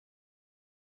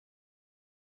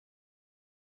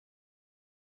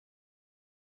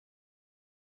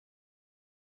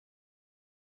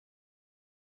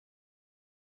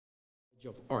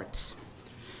of Arts.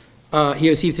 He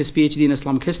received his PhD in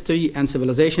Islamic History and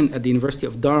Civilization at the University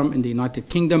of Durham in the United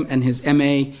Kingdom and his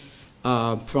MA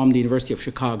from the University of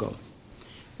Chicago.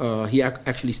 He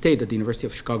actually stayed at the University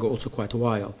of Chicago also quite a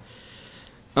while.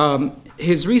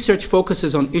 His research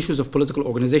focuses on issues of political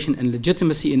organization and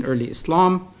legitimacy in early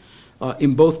Islam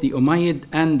in both the Umayyad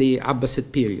and the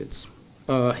Abbasid periods.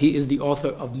 He is the author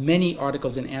of many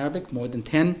articles in Arabic, more than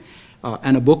 10,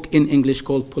 and a book in English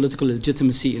called Political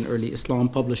Legitimacy in Early Islam,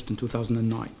 published in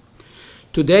 2009.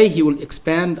 Today, he will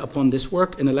expand upon this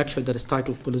work in a lecture that is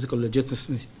titled Political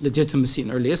Legitimacy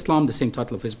in Early Islam, the same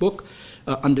title of his book,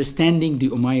 Understanding the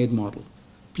Umayyad Model.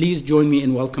 Please join me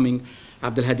in welcoming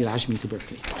Abdul Hadi Al-Ajmi to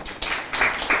Berkeley.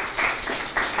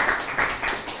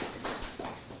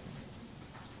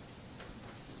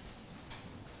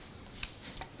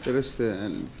 First,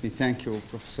 let me thank you,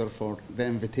 Professor, for the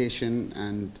invitation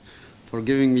and for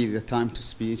giving me the time to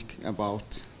speak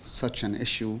about such an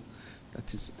issue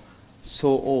that is so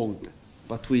old,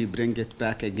 but we bring it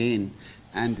back again,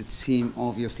 and it seems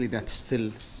obviously that still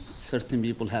certain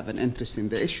people have an interest in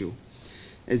the issue.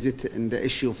 Is it in the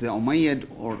issue of the Umayyad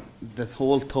or the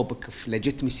whole topic of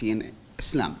legitimacy in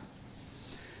Islam?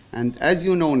 And as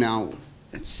you know now,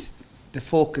 it's the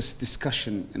focused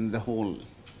discussion in the whole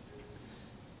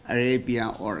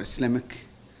Arabia or Islamic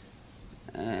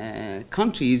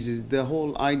countries is the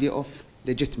whole idea of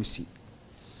legitimacy.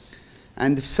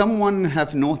 And if someone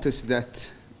have noticed that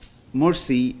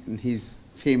Morsi, in his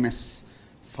famous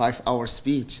 5-hour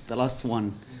speech, the last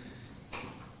one,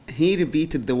 he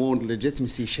repeated the word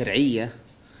legitimacy, shar'iyya,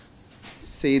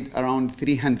 said around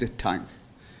 300 times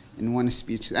in one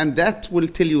speech. And that will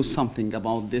tell you something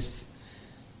about this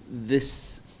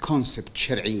concept,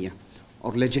 shar'iyya,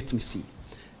 or legitimacy,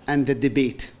 and the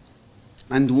debate.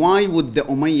 And why would the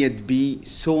Umayyad be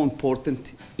so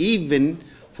important, even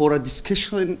for a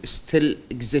discussion still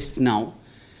exists now?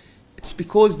 It's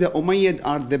because the Umayyad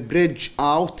are the bridge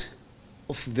out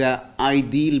of the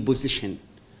ideal position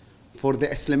for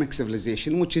the Islamic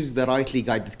civilization, which is the rightly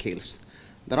guided caliphs.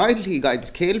 The rightly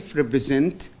guided caliph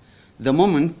represent the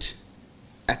moment,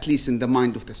 at least in the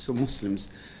mind of the Muslims,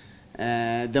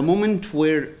 the moment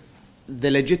where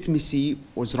the legitimacy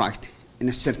was right in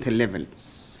a certain level.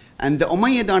 And the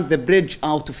Umayyad are the bridge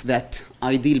out of that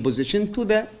ideal position to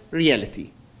the reality,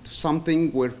 to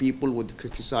something where people would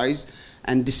criticize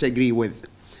and disagree with.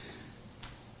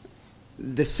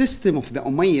 The system of the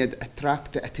Umayyad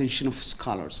attract the attention of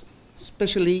scholars,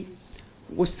 especially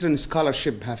Western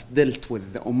scholarship have dealt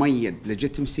with the Umayyad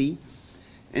legitimacy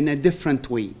in a different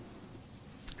way.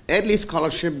 Early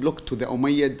scholarship looked to the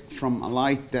Umayyad from a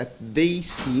light that they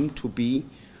seem to be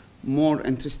more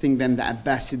interesting than the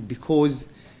Abbasid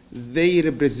because they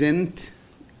represent,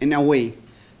 in a way,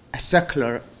 a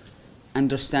secular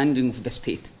understanding of the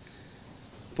state.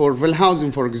 For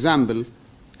Wellhausen, for example,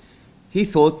 he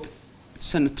thought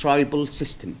it's a tribal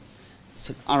system.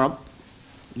 It's an Arab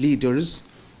leaders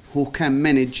who can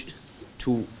manage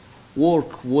to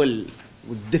work well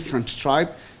with different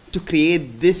tribes to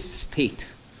create this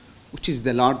state, which is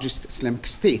the largest Islamic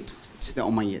state. It's the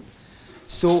Umayyad.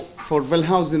 So for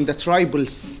Wellhausen, the tribal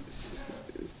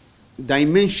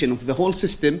dimension of the whole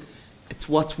system, it's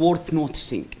what's worth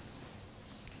noticing.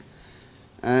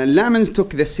 Lamens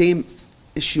took the same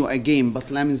issue again, but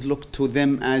Lamens looked to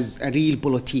them as a real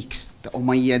politics. The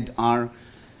Umayyad are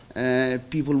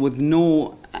people with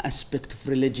no aspect of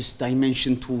religious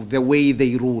dimension to the way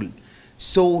they rule.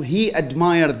 So he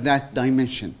admired that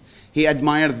dimension. He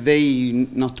admired they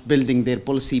not building their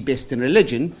policy based in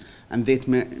religion, and they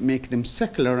make them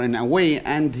secular in a way,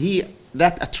 and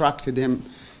that attracted him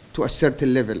to a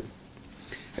certain level.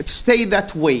 It stayed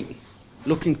that way,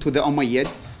 looking to the Umayyad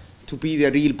to be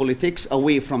the real politics,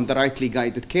 away from the rightly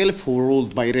guided caliph who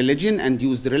ruled by religion and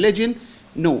used religion.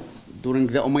 No, during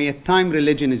the Umayyad time,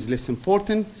 religion is less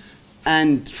important,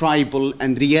 and tribal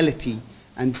and reality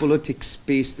and politics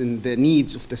based in the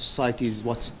needs of the society is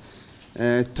what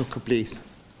took place.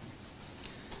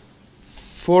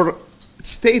 For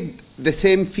stayed the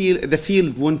same field, the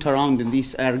field went around in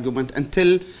this argument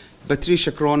until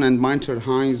Patricia Krohn and Meinter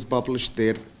Heinz published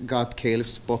their God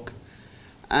Caliphs book.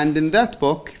 And in that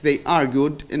book, they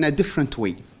argued in a different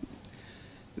way.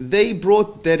 They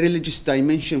brought the religious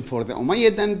dimension for the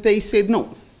Umayyad, and they said,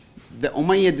 no, the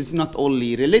Umayyad is not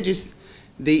only religious,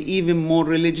 they even more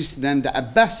religious than the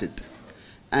Abbasid.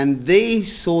 And they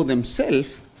saw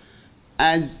themselves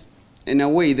as, in a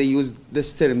way, they used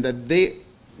this term, that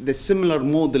the similar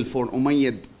model for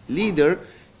Umayyad leader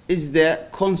is the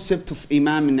concept of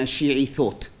Imam in a Shi'i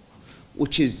thought,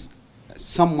 which is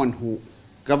someone who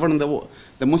govern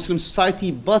the Muslim society,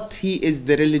 but he is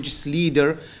the religious leader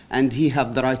and he have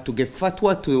the right to give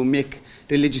fatwa, to make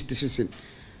religious decisions.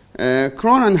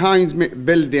 Cronin and Hines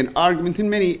build their argument in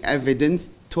many evidence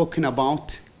talking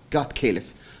about God Caliph,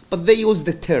 but they use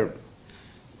the term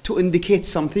to indicate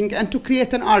something and to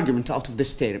create an argument out of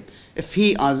this term. If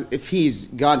he is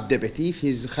God deputy, if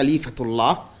he's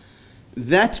Khalifatullah,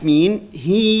 that means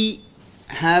he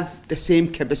have the same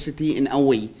capacity in a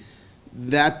way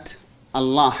that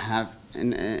Allah have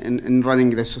in running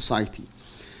the society.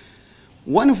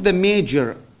 One of the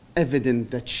major evidence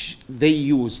that they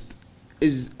used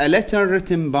is a letter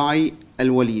written by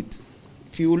Al-Walid.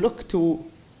 If you look to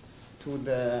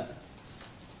the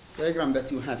diagram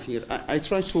that you have here, I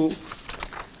try to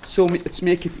let's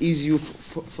make it easier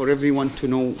for everyone to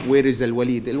know where is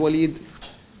Al-Walid. Al-Walid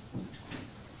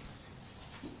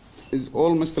is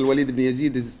almost Al-Walid ibn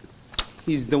Yazid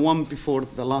he's the one before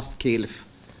the last caliph.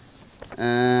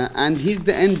 And he's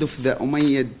the end of the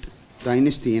Umayyad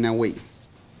dynasty in a way.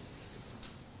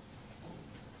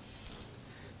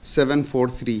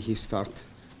 743 he start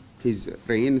his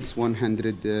reign, it's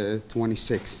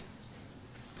 126.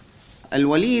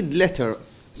 Al-Walid letter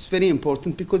is very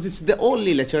important because it's the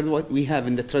only letter what we have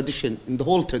in the tradition, in the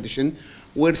whole tradition,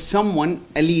 where someone,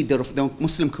 a leader of the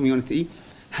Muslim community,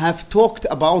 have talked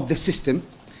about the system,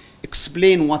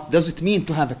 explain what does it mean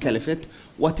to have a caliphate,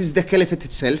 what is the caliphate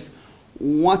itself,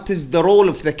 what is the role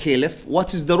of the caliph,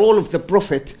 what is the role of the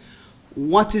prophet,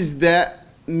 what is the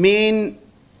main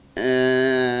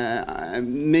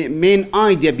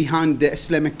idea behind the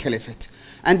Islamic caliphate.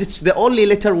 And it's the only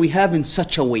letter we have in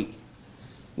such a way.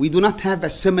 We do not have a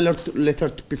similar letter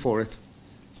before it.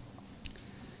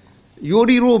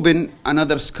 Yuri Rubin,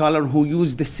 another scholar who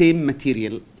used the same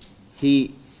material,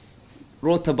 he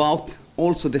wrote about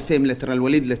also the same letter,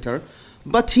 Al-Walid letter,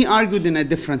 but he argued in a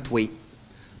different way.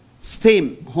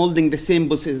 Same, holding the same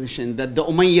position that the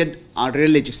Umayyad are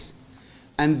religious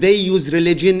and they use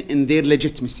religion in their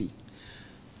legitimacy.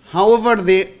 However,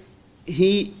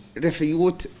 he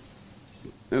refuted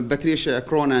Patricia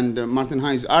Cronin and Martin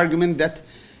Hines' argument that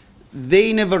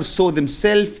they never saw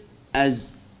themselves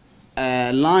as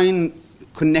a line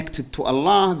connected to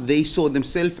Allah. They saw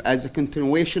themselves as a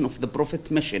continuation of the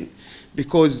Prophet mission,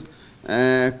 because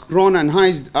Cronin and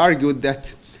Hines argued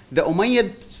that the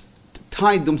Umayyads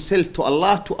tied themselves to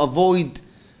Allah to avoid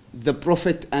the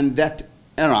Prophet and that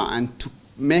era and to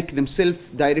make themselves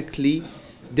directly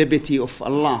deputy of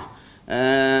Allah.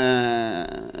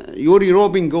 Yuri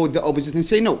Rubin go the opposite and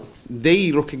say no,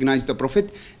 they recognize the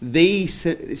Prophet, they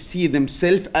see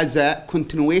themselves as a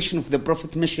continuation of the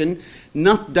Prophet mission,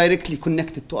 not directly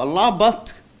connected to Allah,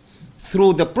 but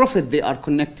through the Prophet they are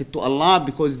connected to Allah,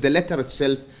 because the letter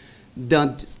itself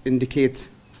does indicate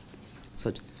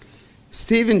such.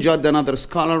 Stephen Judd, another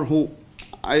scholar who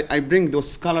I bring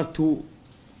those scholars to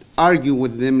argue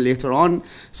with them later on.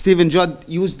 Stephen Judd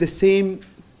used the same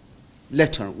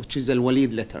letter, which is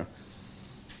Al-Walid letter,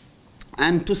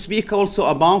 and to speak also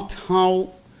about how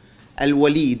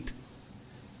Al-Walid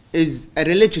is a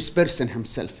religious person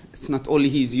himself. It's not only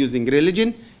he's using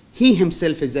religion, he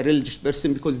himself is a religious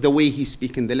person because the way he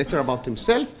speaks in the letter about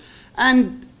himself.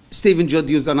 And Stephen Judd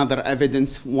used another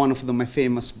evidence, one of my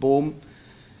famous poem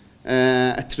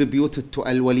attributed to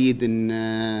Al-Walid in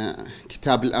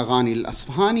Kitab al-Aghani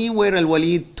al-Asfahani, where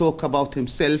Al-Walid talk about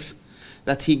himself,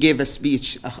 that he gave a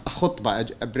speech, a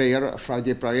khutbah, a prayer, a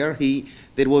Friday prayer.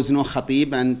 There was no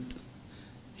khatib, and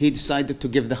he decided to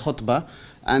give the khutbah,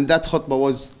 and that khutbah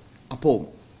was a poem.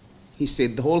 He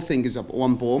said the whole thing is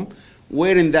one poem,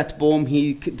 where in that poem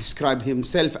he described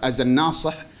himself as a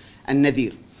nasih and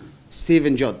nadir.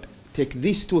 Stephen Judd take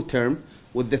these two terms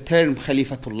with the term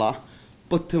Khalifatullah,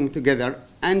 put them together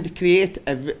and create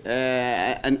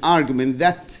an argument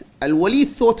that Al-Walid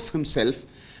thought of himself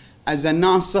as a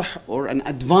nasih or an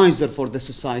advisor for the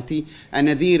society, and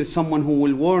nadir is someone who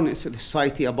will warn the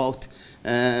society about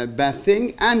bad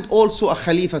thing, and also a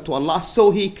Khalifa to Allah.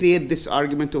 So he created this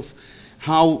argument of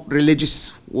how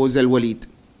religious was Al-Walid.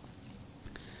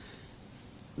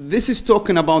 This is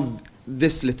talking about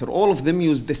this letter. All of them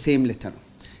use the same letter.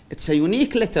 It's a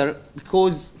unique letter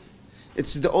because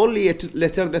it's the only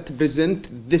letter that presents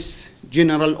this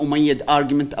general Umayyad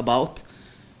argument about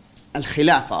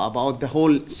Al-Khilafah, about the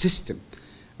whole system.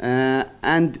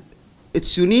 And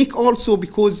it's unique also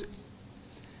because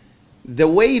the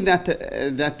way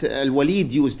that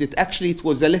Al-Walid used it, actually it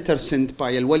was a letter sent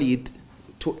by Al-Walid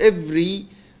to every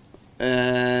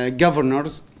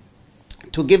governors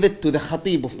to give it to the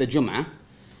Khatib of the Jum'ah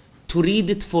to read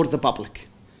it for the public.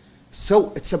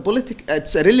 So it's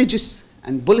a religious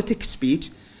and politic speech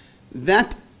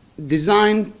that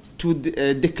designed to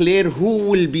declare who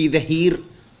will be the heir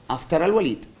after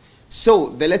Al-Walid. So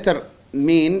the letter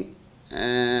main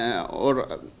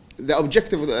or the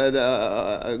objective,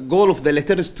 the goal of the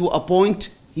letter is to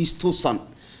appoint his two sons.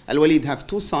 Al-Walid have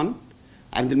two sons,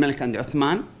 Abdul Malik and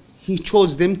Uthman. He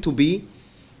chose them to be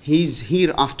his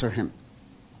heir after him.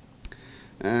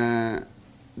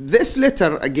 This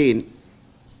letter, again,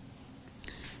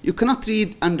 you cannot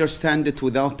understand it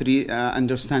without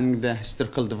understanding the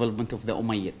historical development of the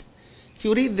Umayyad. If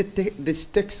you read this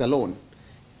text alone,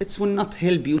 it will not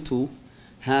help you to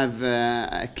have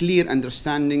a clear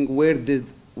understanding where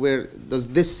does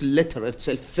this letter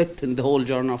itself fit in the whole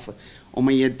journey of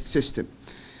Umayyad system.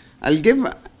 I'll give,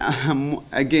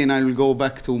 again, I will go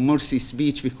back to Mursi's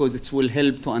speech because it will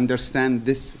help to understand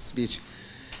this speech.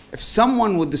 If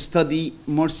someone would study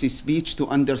Mursi's speech to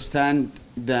understand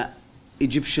the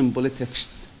Egyptian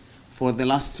politics for the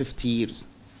last 50 years,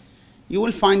 you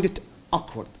will find it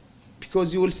awkward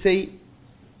because you will say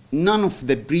none of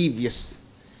the previous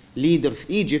leaders of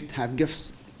Egypt have given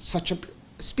such a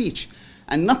speech.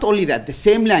 And not only that, the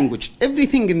same language,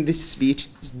 everything in this speech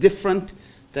is different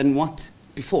than what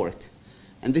before it.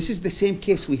 And this is the same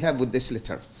case we have with this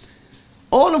letter.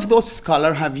 All of those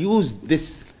scholars have used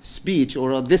this speech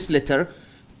or this letter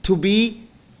to be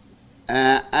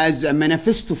as a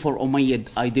manifesto for Umayyad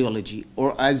ideology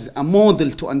or as a model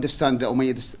to understand the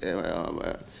Umayyad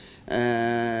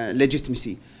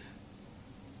legitimacy.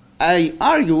 I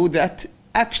argue that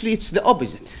actually it's the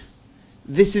opposite.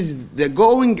 This is the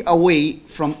going away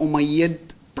from Umayyad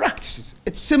practices.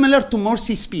 It's similar to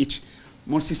Morsi's speech.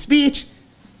 Morsi's speech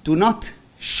do not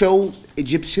show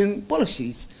Egyptian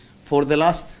policies for the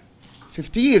last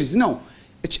 50 years. No,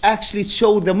 it actually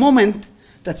shows the moment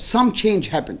that some change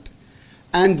happened.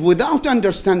 And without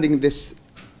understanding this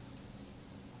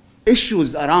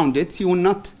issues around it, you will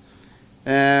not,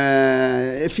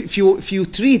 if you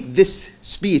treat this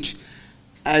speech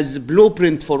as a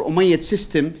blueprint for Umayyad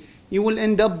system, you will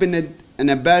end up in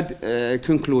a bad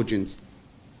conclusions.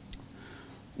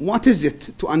 What is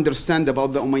it to understand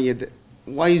about the Umayyad?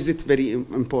 Why is it very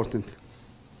important?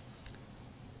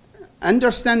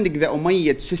 Understanding the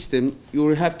Umayyad system, you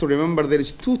will have to remember there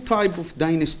is two types of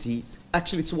dynasties.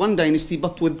 Actually, it's one dynasty,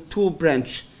 but with two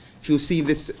branches. If you see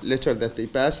this letter that they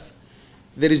passed,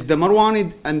 there is the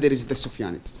Marwanid and there is the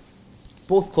Sufyanid,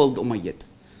 both called Umayyad.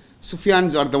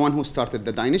 Sufyanids are the one who started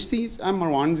the dynasties, and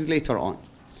Marwanids later on.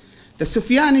 The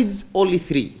Sufyanids, only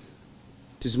three.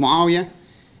 It is Muawiyah,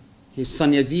 his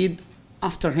son Yazid,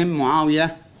 after him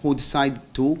Muawiyah, who decided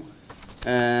to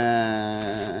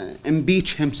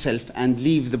impeach himself and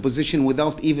leave the position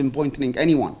without even appointing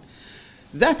anyone.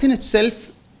 That in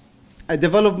itself, a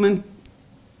development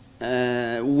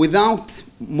without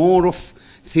more of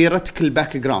theoretical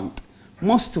background.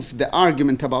 Most of the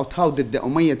argument about how did the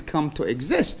Umayyad come to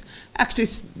exist, actually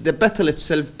it's the battle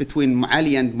itself between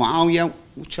Ali and Muawiyah,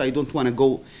 which I don't want to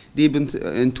go deep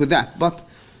into that. But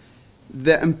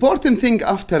the important thing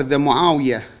after the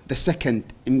Muawiyah, the second,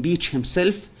 impeach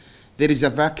himself, there is a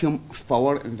vacuum of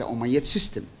power in the Umayyad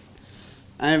system.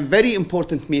 A very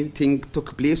important meeting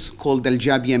took place called the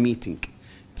Al-Jabiyah meeting.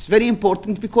 It's very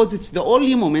important because it's the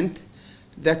only moment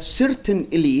that certain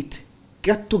elite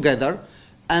got together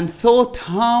and thought,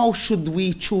 how should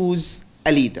we choose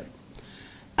a leader?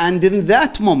 And in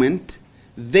that moment,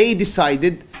 they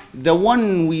decided the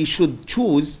one we should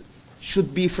choose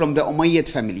should be from the Umayyad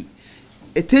family.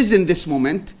 It is in this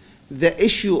moment the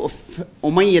issue of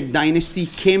Umayyad dynasty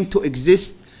came to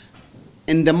exist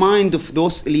in the mind of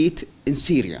those elite in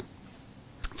Syria.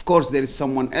 Of course, there is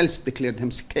someone else declared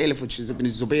himself caliph, which is Ibn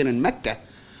Zubayr in Mecca.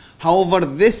 However,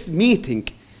 this meeting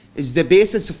is the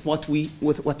basis of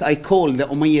what I call the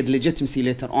Umayyad legitimacy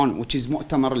later on, which is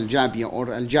Mu'tamar al-Jabiyah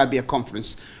or al-Jabiyah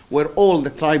conference, where all the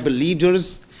tribal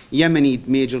leaders,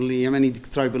 majorly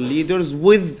Yemeni tribal leaders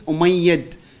with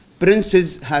Umayyad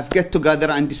princes have get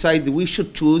together and decided we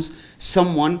should choose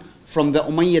someone from the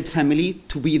Umayyad family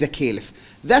to be the caliph.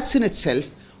 That in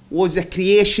itself was a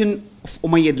creation of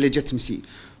Umayyad legitimacy.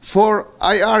 For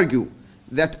I argue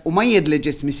that Umayyad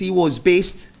legitimacy was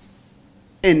based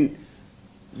in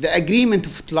the agreement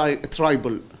of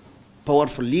tribal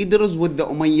powerful leaders with the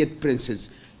Umayyad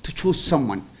princes to choose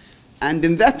someone. And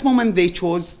in that moment they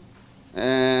chose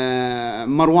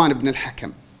Marwan ibn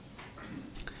al-Hakam.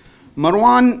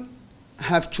 Marwan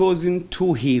have chosen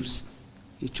two heirs.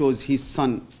 He chose his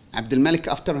son Abdul Malik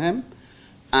after him,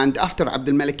 and after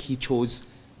Abdul Malik he chose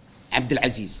Abdul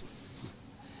Aziz.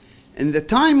 In the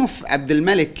time of Abdul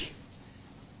Malik,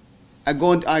 a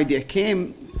good idea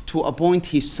came to appoint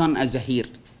his son as a heir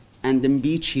and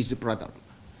impeach his brother.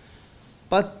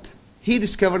 But he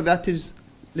discovered that is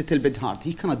little bit hard.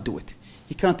 He cannot do it.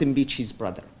 He cannot impeach his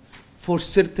brother for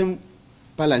certain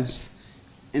balance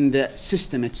in the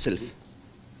system itself.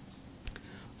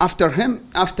 After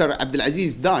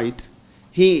Abdulaziz died,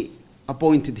 he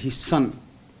appointed his son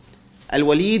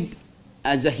Al-Walid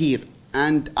as a heir,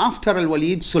 and after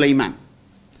Al-Walid, Sulaiman.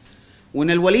 When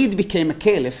Al-Walid became a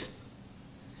caliph,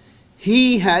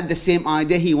 he had the same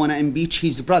idea. He wanted to impeach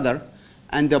his brother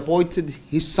and appointed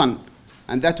his son,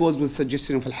 and that was with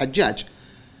suggestion of Al-Hajjaj.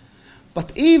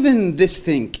 But even this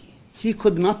thing, he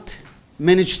could not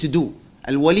manage to do.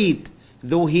 Al-Walid,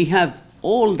 though he have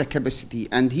all the capacity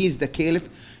and he is the caliph,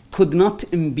 could not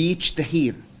impeach the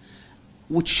heir,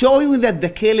 which show you that the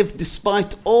caliph,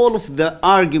 despite all of the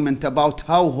argument about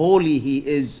how holy he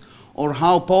is or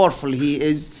how powerful he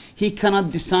is, he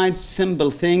cannot decide simple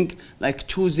thing like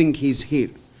choosing his heir.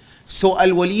 So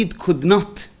Al-Walid could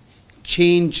not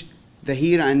change the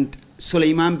heir, and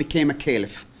Sulaiman became a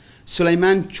caliph.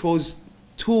 Sulaiman chose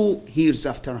two heirs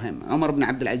after him, Umar ibn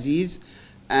Abdul Aziz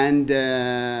and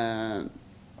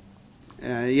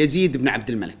Yazid ibn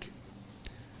Abdul Malik.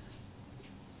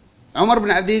 Umar ibn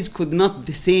Abdul Aziz could not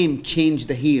the same change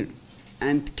the heir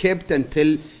and kept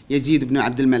until Yazid ibn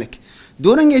Abdul Malik.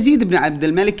 During Yazid ibn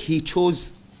Abdul Malik, he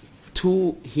chose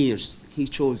two heirs. He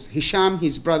chose Hisham,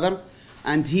 his brother,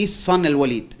 and his son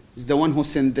Al-Walid is the one who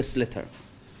sent this letter.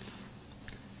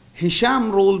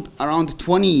 Hisham ruled around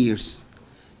 20 years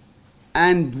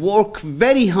and worked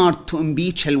very hard to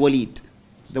impeach Al-Walid,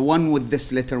 the one with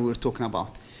this letter we're talking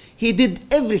about. He did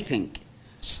everything,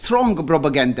 strong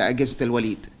propaganda against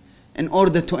Al-Walid in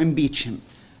order to impeach him.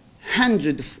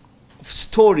 Hundreds of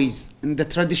stories in the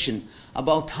tradition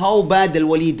about how bad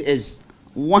Al-Walid is.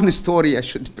 One story I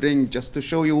should bring just to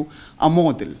show you a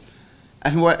model.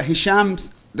 And where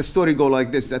the story goes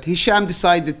like this, that Hisham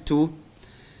decided to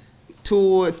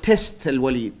test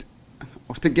Al-Walid,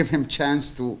 or to give him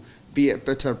chance to be a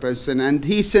better person, and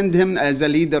he sent him as a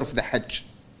leader of the Hajj.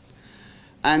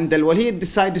 And Al-Walid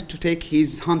decided to take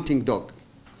his hunting dog.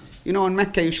 You know, in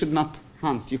Mecca you should not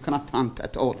hunt, you cannot hunt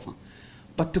at all.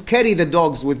 But to carry the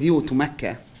dogs with you to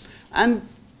Mecca, and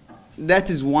that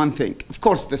is one thing. Of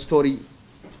course, the story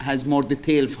has more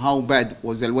detail of how bad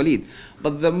was Al-Walid.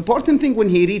 But the important thing, when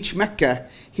he reached Mecca,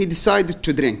 he decided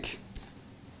to drink.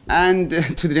 And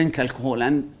to drink alcohol.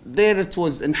 And there it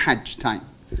was in Hajj time.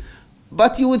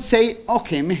 But you would say,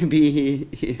 okay, maybe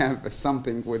he have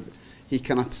something with, he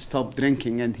cannot stop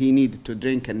drinking and he needed to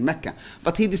drink in Mecca.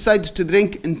 But he decided to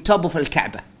drink in top of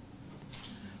Al-Kaaba.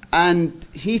 And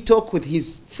he talked with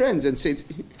his friends and said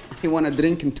he want to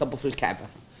drink in top of Al-Kaaba.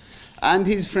 And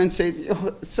his friend said,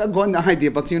 oh, it's a good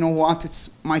idea, but you know what, it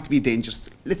might be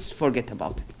dangerous. Let's forget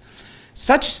about it.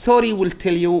 Such story will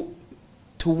tell you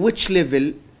to which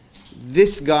level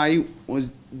this guy was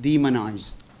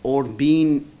demonized or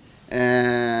being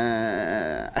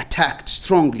attacked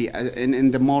strongly in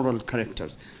the moral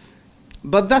characters.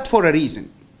 But that for a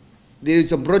reason. There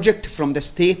is a project from the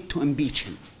state to impeach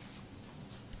him.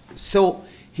 So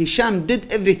Hisham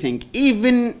did everything,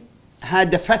 even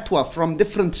had a fatwa from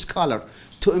different scholars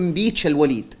to impeach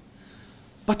Al-Walid.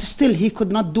 But still he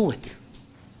could not do it.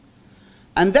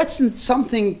 And that's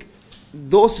something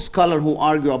those scholars who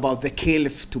argue about the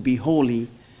caliph to be holy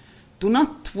do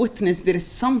not witness. There is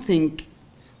something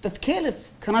that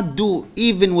caliph cannot do,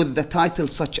 even with the title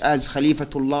such as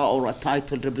Khalifatullah or a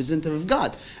title representative of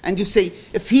God. And you say,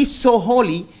 if he's so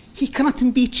holy, he cannot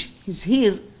impeach his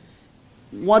heir.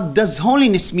 What does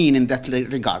holiness mean in that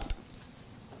regard?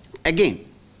 Again,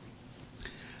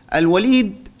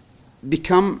 Al-Walid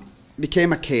became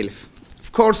a caliph.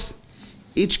 Of course,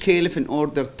 each caliph, in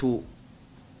order to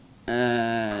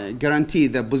guarantee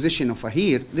the position of a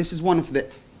heir, this is one of the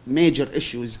major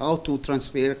issues, how to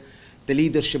transfer the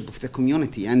leadership of the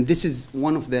community. And this is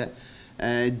one of the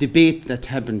debate that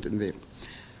happened in there.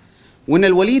 When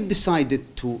Al-Walid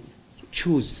decided to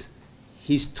choose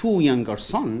his two younger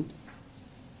sons,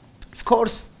 of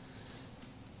course,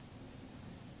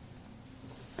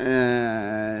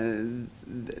 the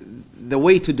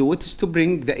way to do it is to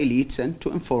bring the elites and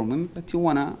to inform them that you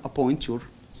want to appoint your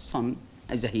son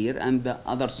as a heir and the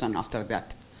other son after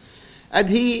that. And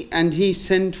he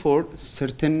sent for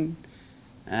certain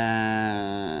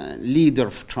leader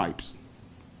of tribes.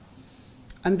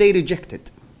 And they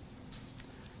rejected.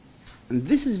 And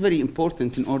this is very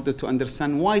important in order to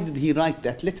understand why did he write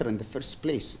that letter in the first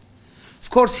place. Of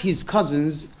course, his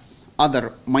cousins,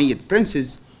 other Umayyad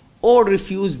princes, all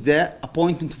refused the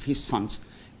appointment of his sons,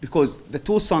 because the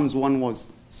two sons, one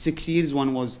was 6 years,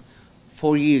 one was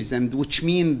 4 years, and which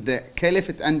means the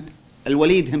caliphate, and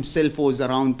Al-Walid himself was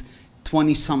around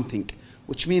 20 something,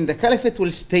 which means the caliphate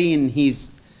will stay in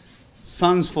his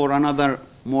sons for another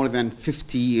more than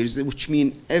 50 years, which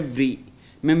means every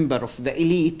member of the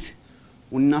elite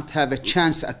will not have a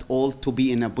chance at all to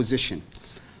be in a position.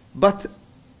 But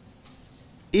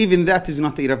even that is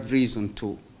not enough reason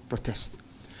to protest.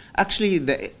 Actually,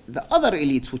 the other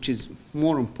elites, which is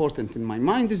more important in my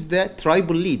mind, is the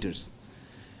tribal leaders.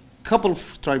 A couple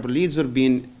of tribal leaders were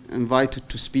being invited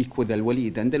to speak with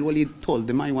Al-Walid, and Al-Walid told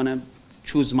them, I want to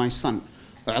choose my son.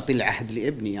 I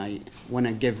want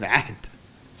to give ahd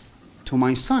to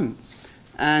my son.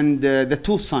 And the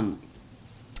two sons.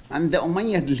 And the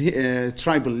Umayyad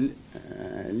tribal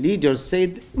leaders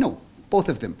said, no, both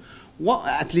of them. Well,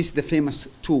 at least the famous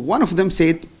two. One of them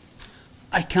said,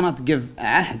 I cannot give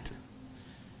ahd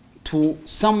to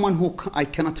someone who I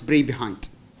cannot pray behind.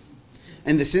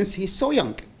 In the sense, he's so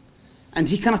young, and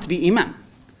he cannot be imam.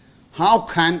 How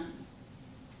can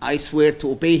I swear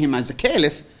to obey him as a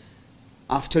caliph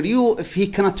after you if he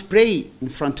cannot pray in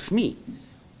front of me?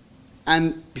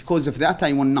 And because of that,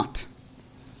 I will not.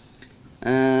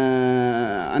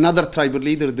 Another tribal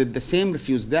leader did the same,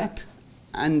 refused that,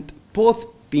 and both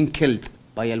being killed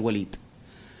by Al-Walid.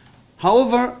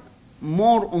 However,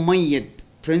 more Umayyad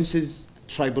princes,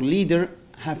 tribal leader,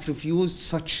 have refused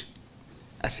such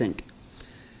a thing.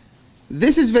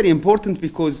 This is very important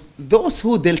because those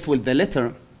who dealt with the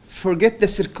letter forget the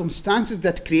circumstances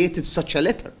that created such a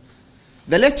letter.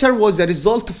 The letter was a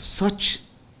result of such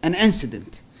an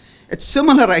incident. It's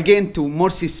similar again to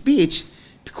Morsi's speech,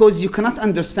 because you cannot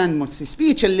understand Morsi's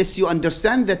speech unless you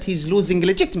understand that he's losing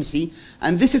legitimacy,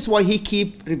 and this is why he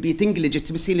keeps repeating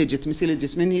legitimacy, legitimacy,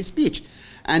 legitimacy in his speech.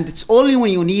 And it's only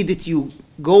when you need it you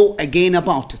go again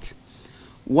about it.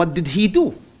 What did he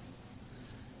do?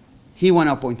 He want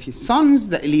to appoint his sons,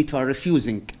 the elite are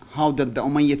refusing. How did the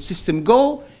Umayyad system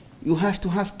go? You have to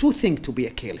have two things to be a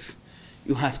caliph.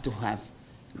 You have to have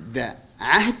the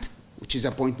ahd, which is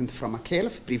appointment from a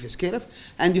caliph, previous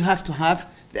caliph, and you have to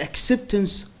have the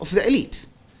acceptance of the elite.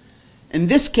 In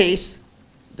this case,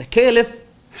 the caliph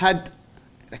had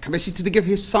the capacity to give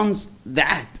his sons the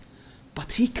ahd,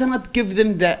 but he cannot give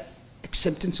them the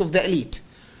acceptance of the elite,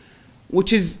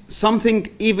 which is something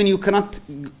even you cannot,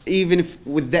 even if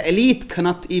with the elite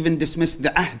cannot even dismiss the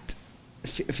ahd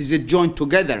if it's joined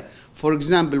together. For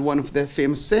example, one of the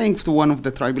famous sayings to one of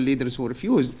the tribal leaders who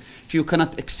refused, if you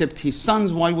cannot accept his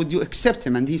sons, why would you accept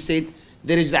him? And he said,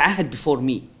 there is ahd before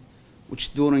me,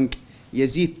 which during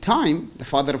Yazid time, the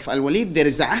father of Al-Walid, there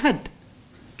is ahd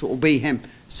to obey him.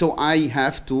 So I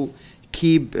have to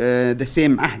keep the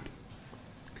same ahd.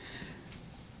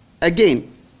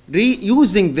 Again,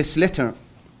 reusing this letter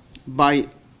by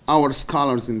our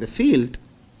scholars in the field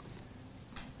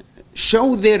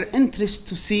show their interest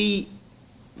to see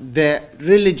the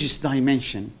religious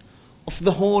dimension of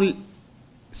the whole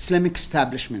Islamic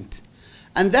establishment.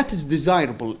 And that is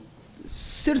desirable.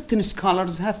 Certain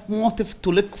scholars have motive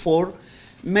to look for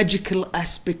magical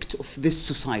aspect of this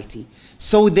society.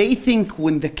 So they think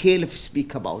when the caliph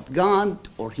speak about God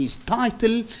or his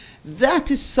title,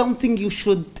 that is something you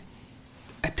should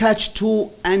attach to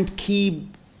and keep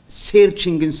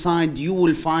searching inside. You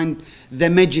will find the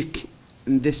magic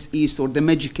in this East or the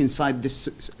magic inside this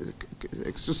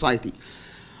society.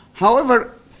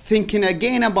 However, thinking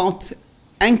again about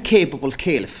incapable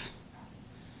caliph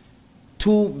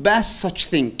to pass such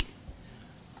thing,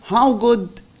 how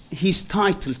good his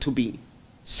title to be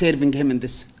serving him in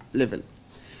this level.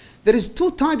 There is two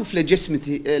types of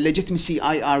legitimacy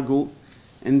I argue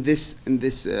in this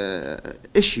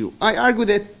issue. I argue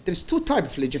that there is two types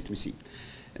of legitimacy.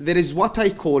 There is what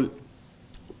I call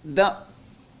the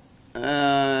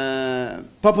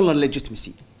popular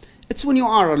legitimacy. It's when you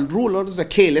are a ruler, a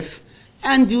caliph,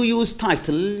 and you use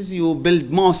titles, you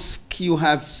build mosque, you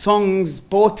have songs,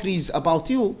 poetries about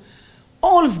you.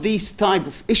 All of these type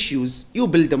of issues, you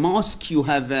build a mosque, you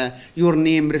have your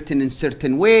name written in a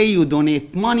certain way, you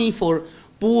donate money for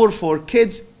poor, for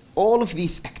kids, all of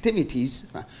these activities,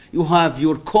 you have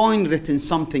your coin written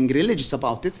something religious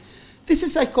about it. This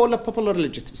is, I call, a popular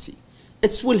legitimacy.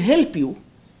 It will help you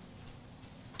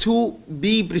to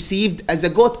be perceived as a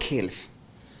good caliph.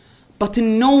 But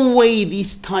in no way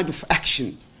this type of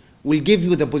action will give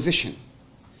you the position.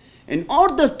 In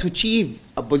order to achieve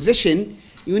a position,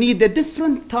 you need a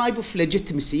different type of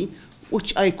legitimacy,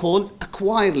 which I call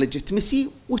acquired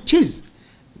legitimacy, which is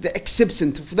the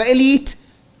acceptance of the elite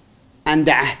and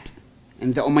the ahd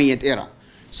in the Umayyad era.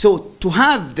 So to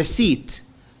have the seat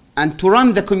and to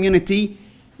run the community,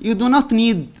 you do not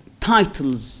need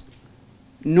titles,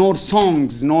 nor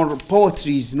songs, nor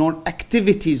poetries, nor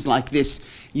activities like this.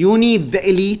 You need the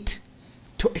elite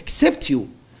to accept you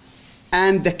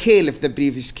and the caliph, the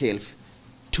previous caliph,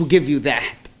 to give you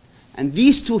that. And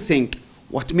these two things,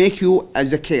 what make you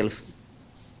as a caliph.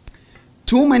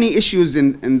 Too many issues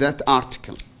in that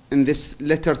article, in this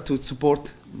letter to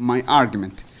support my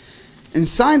argument.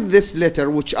 Inside this letter,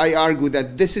 which I argue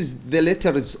that the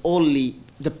letter is only,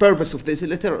 the purpose of this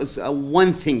letter is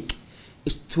one thing,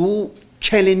 is to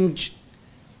challenge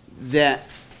the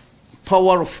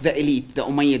power of the elite, the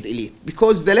Umayyad elite.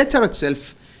 Because the letter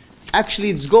itself, actually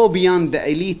it's go beyond the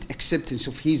elite acceptance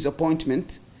of his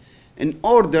appointment in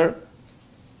order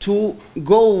to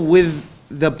go with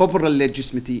the popular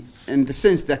legitimacy, in the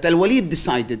sense that Al-Walid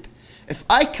decided, if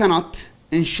I cannot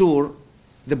ensure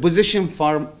the position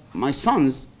for my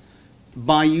sons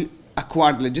by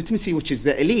acquired legitimacy, which is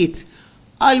the elite,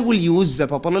 I will use the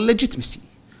popular legitimacy,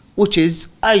 which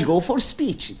is I'll go for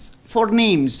speeches, for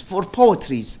names, for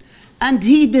poetries. And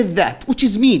he did that, which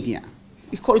is media.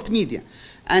 We call it media.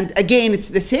 And again, it's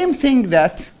the same thing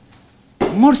that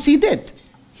Morsi did.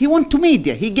 He went to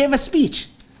media, he gave a speech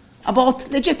about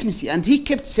legitimacy, and he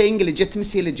kept saying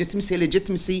legitimacy, legitimacy,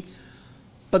 legitimacy.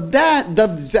 But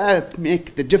does that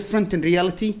make the difference in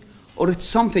reality, or it's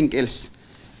something else?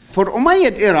 For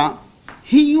Umayyad era,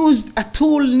 he used a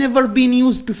tool never been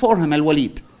used before him,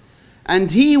 Al-Walid.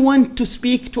 And he went to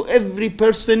speak to every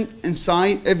person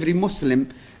inside, every Muslim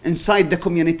inside the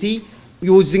community,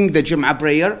 using the Jum'ah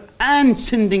prayer and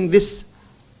sending this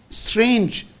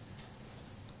strange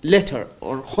letter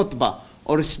or khutbah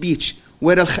or a speech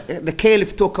where the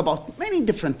caliph talk about many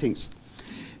different things.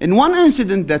 In one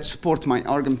incident that support my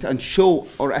argument and show,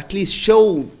 or at least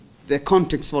show the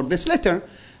context for this letter,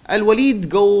 Al-Walid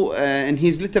go in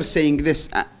his letter saying this: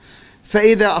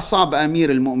 فإذا أصاب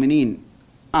أمير المؤمنين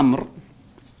أمر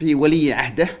في ولي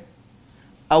عهده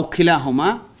أو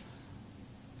كلاهما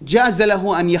جاز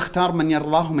له أن يختار من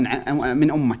يرضاه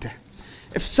من أمته.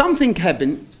 If something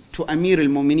happened to Amir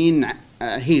al-Mu'mineen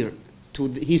here, to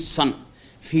his son,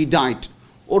 if he died,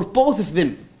 or both of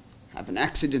them have an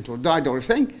accident or died or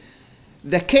anything,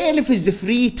 the caliph is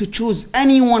free to choose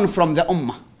anyone from the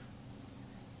ummah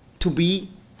to be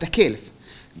the caliph.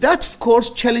 That, of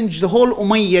course, challenged the whole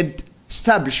Umayyad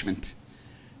establishment,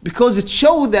 because it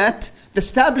showed that the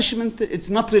establishment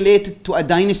is not related to a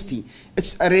dynasty.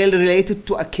 It's related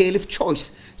to a caliph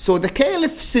choice. So the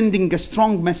caliph sending a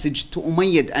strong message to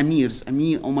Umayyad amirs,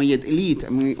 Umayyad elite,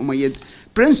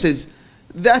 Umayyad princes,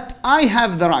 that I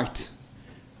have the right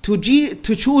to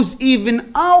choose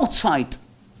even outside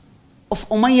of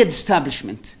Umayyad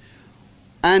establishment.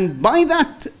 And by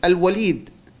that,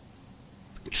 Al-Walid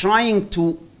trying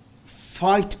to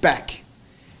fight back.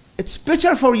 It's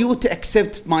better for you to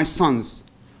accept my sons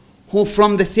who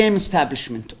from the same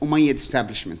establishment, Umayyad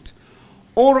establishment,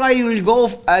 or I will go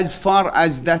as far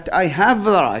as that I have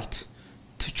the right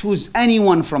to choose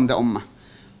anyone from the ummah.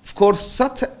 Of course,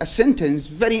 such a sentence,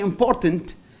 very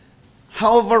important.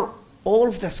 However, all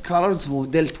of the scholars who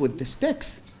dealt with this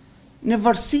text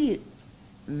never see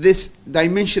this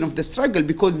dimension of the struggle,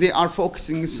 because they are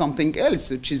focusing on something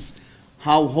else, which is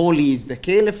how holy is the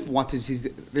caliph, what is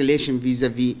his relation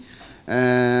vis-a-vis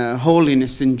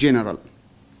holiness in general.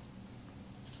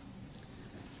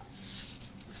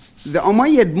 The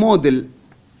Umayyad model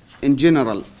in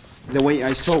general, the way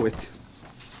I saw it,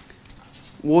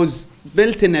 was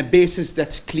built in a basis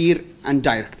that's clear and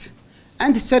direct.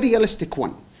 And it's a realistic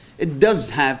one. It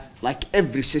does have, like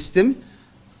every system,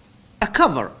 a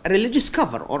cover, a religious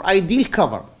cover or ideal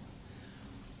cover.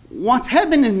 What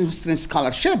happened in Western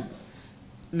scholarship,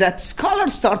 that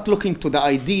scholars start looking to the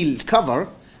ideal cover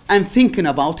and thinking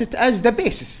about it as the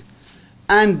basis,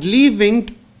 and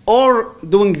leaving or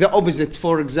doing the opposite.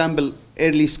 For example,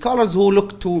 early scholars who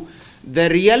look to the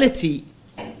reality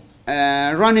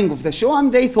running of the show,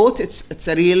 and they thought it's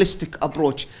a realistic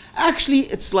approach. Actually,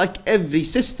 it's like every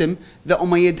system, the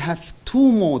Umayyad have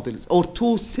two models or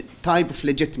two type of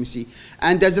legitimacy.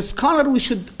 And as a scholar, we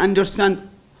should understand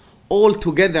all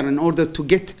together in order to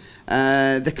get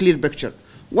the clear picture.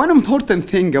 One important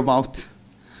thing about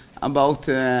both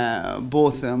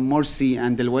Morsi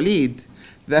and Al-Walid,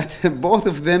 that both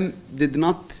of them did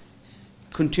not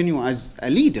continue as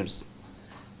leaders.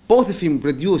 Both of them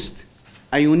produced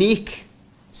a unique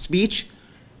speech.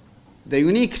 The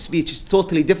unique speech is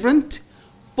totally different.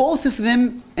 Both of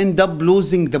them end up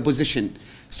losing the position.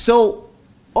 So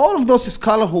all of those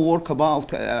scholars who work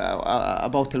about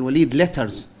Al-Walid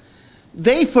letters,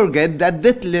 they forget that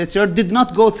that letter did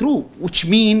not go through, which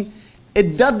means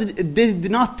it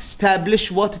did not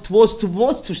establish what it was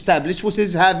supposed to establish, which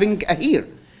is having a heir.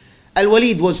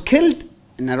 Al-Walid was killed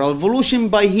in a revolution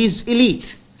by his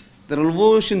elite. The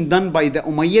revolution done by the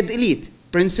Umayyad elite,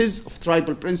 princes of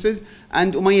tribal princes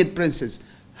and Umayyad princes,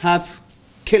 have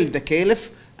killed the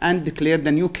caliph and declared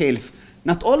the new caliph.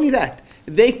 Not only that,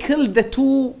 they killed the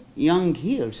two young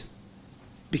heirs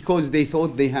because they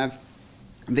thought they have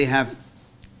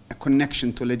a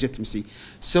connection to legitimacy.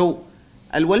 So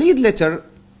Al-Walid letter,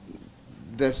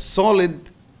 the solid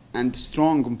and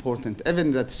strong important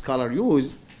evidence that scholar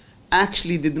use,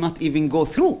 actually did not even go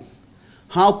through.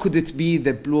 How could it be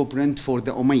the blueprint for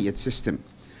the Umayyad system?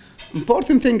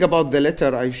 Important thing about the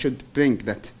letter I should bring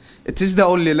that it is the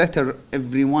only letter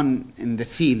everyone in the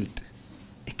field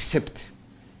accept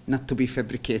not to be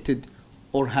fabricated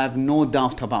or have no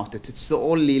doubt about it. It's the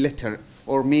only letter,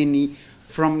 or many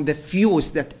from the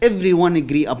fews that everyone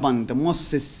agree upon, the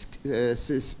most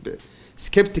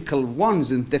skeptical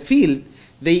ones in the field,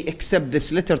 they accept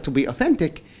this letter to be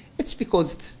authentic. It's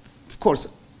because, of course,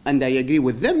 and I agree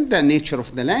with them, the nature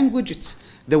of the language,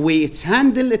 it's the way it's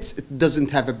handled, it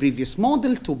doesn't have a previous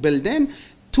model to build in.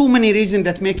 Too many reasons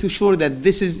that make you sure that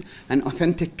this is an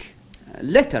authentic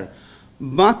letter.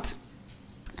 But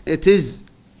it is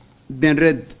been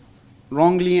read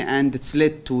wrongly, and it's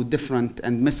led to different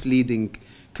and misleading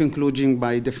conclusion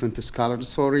by different scholars.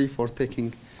 Sorry for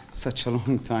taking such a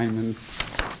long time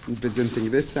in presenting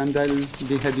this, and I'll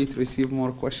be happy to receive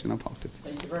more questions about it.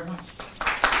 Thank you very much.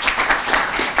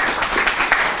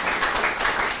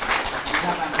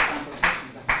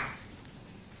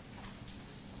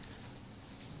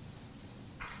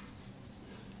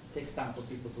 Takes time for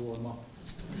people to warm up.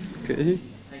 Okay.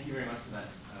 Thank you very much for that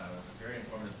very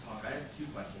informative talk. I have two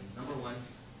questions. Number one,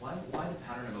 why the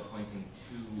pattern of appointing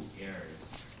two heirs?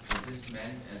 Was this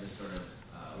meant as a sort of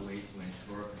a way to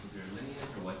ensure a particular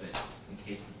lineage, or was it in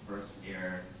case the first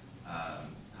heir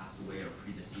passed away or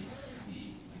predeceased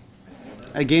the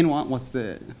Again, what's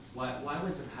the... Why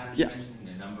was the pattern, Yeah. you mentioned in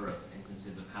a number of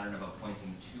instances, the pattern of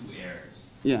appointing two heirs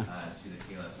Yeah. To the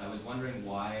caliph. So I was wondering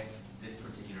why this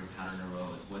particular pattern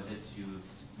arose. Was it to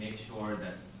make sure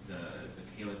that the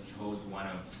caliph chose one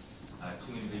of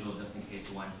two individuals just in case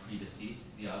one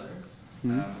predeceased the other?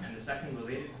 And the second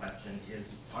related question is,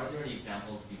 are there any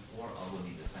examples before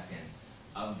Al-Walid II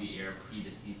of the heir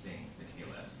predeceasing the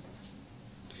caliph?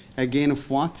 Again, of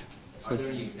what? Are there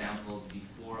any examples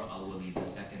before Al-Walid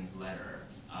II's letter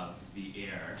of the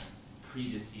heir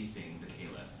predeceasing the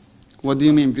caliph? What do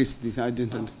you mean, predeceased? I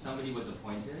didn't understand. Somebody was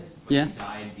appointed, but Yeah. he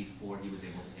died before he was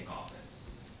able to take office.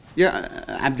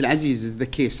 Yeah, Abdul Aziz is the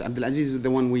case. Abdul Aziz is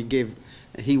the one we gave.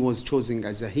 He was chosen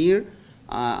as a heir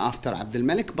after Abdul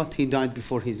Malik, but he died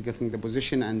before he's getting the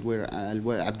position, and where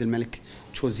Abdul Malik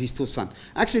chose his two sons.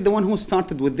 Actually, the one who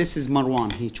started with this is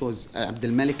Marwan. He chose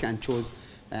Abdul Malik and chose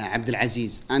Abdul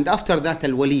Aziz. And after that,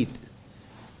 Al-Walid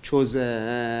chose,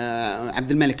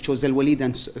 Abdul Malik chose Al-Walid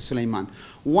and Sulaiman.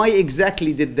 Why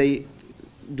exactly did they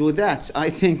do that? I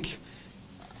think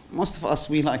most of us,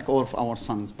 we like all of our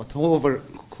sons, but whoever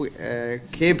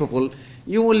capable,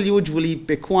 you will usually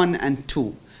pick one and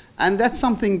two. And that's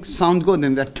something sound good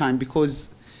in that time,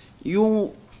 because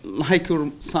you like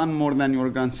your son more than your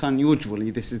grandson. Usually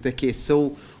this is the case.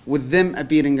 So with them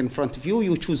appearing in front of you,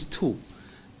 you choose two.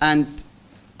 And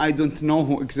I don't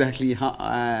know exactly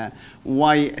how,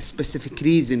 why a specific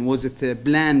reason. Was it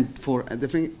planned for a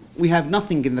different? We have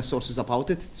nothing in the sources about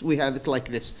it. We have it like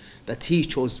this, that he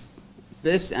chose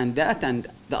this and that, and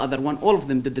the other one, all of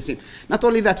them did the same. Not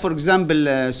only that, for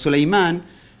example, Sulaiman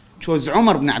chose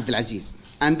Umar ibn Abdul Aziz.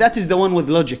 And that is the one with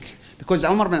logic, because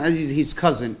Umar ibn Aziz is his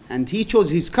cousin, and he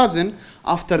chose his cousin,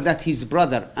 after that his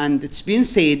brother. And it's been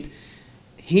said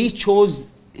he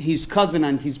chose his cousin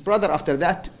and his brother after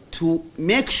that to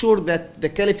make sure that the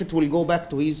caliphate will go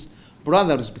back to his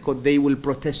brothers, because they will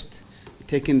protest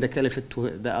taking the caliphate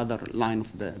to the other line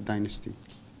of the dynasty.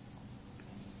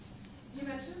 You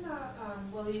mentioned that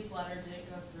Walid's letter didn't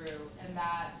go through, and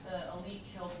that the elite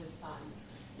killed his sons.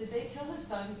 Did they kill his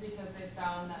sons because they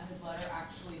found that his letter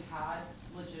actually had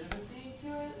legitimacy to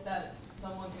it, that a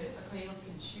caliph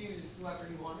can choose whoever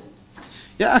he wanted?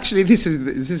 Yeah, actually, this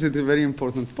is a very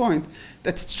important point.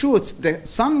 That's true. The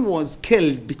son was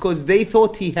killed because they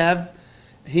thought he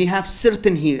have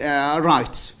certain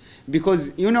rights.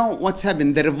 Because you know what's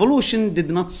happened? The revolution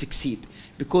did not succeed,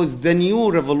 because the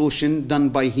new revolution done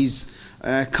by his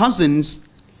cousins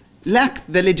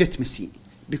lacked the legitimacy.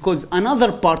 Because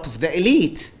another part of the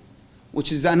elite,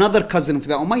 which is another cousin of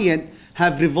the Umayyad,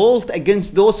 have revolt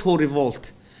against those who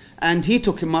revolt. And he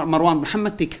took, Marwan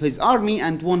Muhammad took his army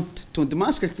and went to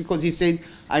Damascus, because he said,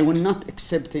 I will not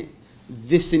accept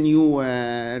this new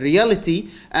reality.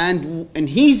 And in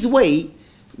his way,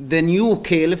 the new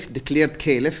caliph, declared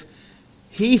caliph,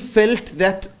 he felt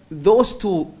that those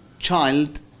two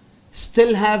child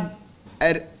still have,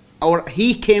 or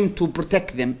he came to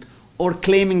protect them, or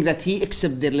claiming that he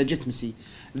accepted their legitimacy.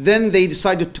 Then they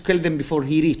decided to kill them before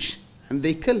he reached. And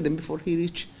they killed them before he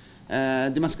reached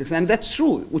Damascus. And that's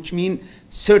true, which means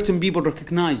certain people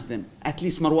recognize them. At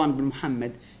least Marwan bin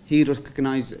Muhammad, he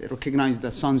recognized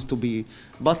the sons to be,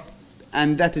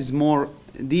 and that is more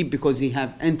deep because he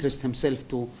have interest himself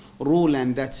to rule,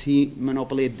 and that's he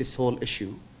manipulate this whole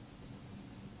issue.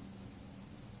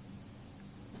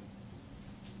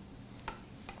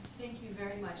 Thank you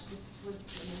very much. This was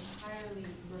an entirely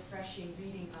refreshing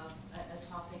reading of a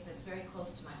topic that's very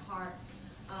close to my heart.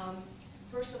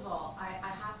 First of all, I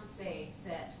have to say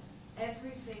that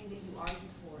everything that you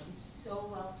argue for is so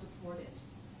well supported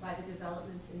by the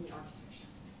developments in the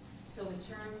architecture. So in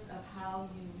terms of how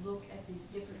you look at these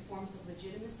different forms of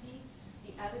legitimacy,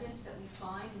 the evidence that we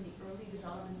find in the early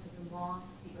developments of the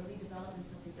mosque, the early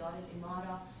developments of the dotted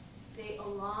imara, they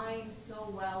align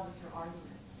so well with your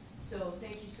argument. So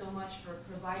thank you so much for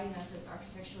providing us as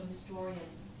architectural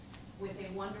historians with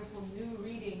a wonderful new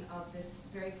reading of this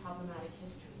very problematic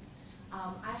history.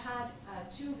 I had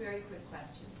two very quick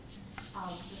questions.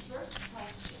 The first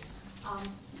question,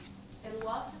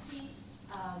 El-Wasiti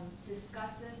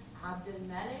discusses Abdul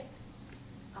Malik's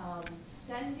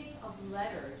sending of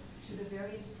letters to the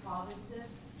various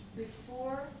provinces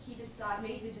before he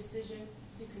made the decision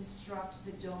to construct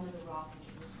the Dome of the Rock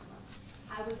in Jerusalem.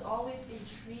 I was always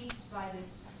intrigued by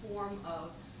this form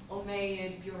of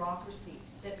Umayyad bureaucracy,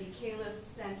 that the caliph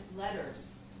sent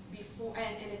letters before,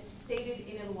 and it's stated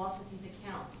in al-Wasiti's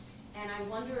account. And I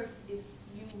wonder if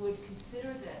you would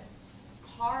consider this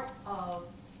part of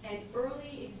an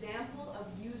early example of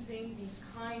using these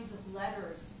kinds of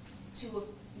letters to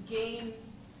gain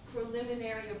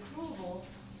preliminary approval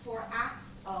for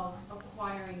acts of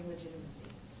acquiring legitimacy.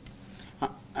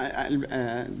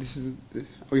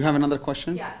 You have another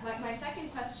question? Yeah, my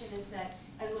second question is that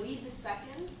Al-Walid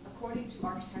II, according to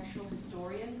architectural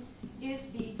historians,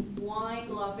 is the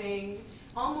wine-loving,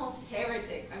 almost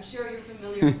heretic. I'm sure you're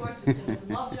familiar, of course, with him, with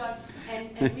Lovejoy,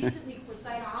 and recently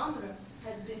Qusayr Amr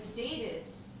has been dated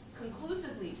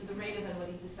conclusively to the reign of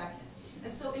Al-Walid II.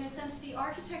 And so, in a sense, the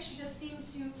architecture just seemed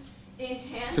to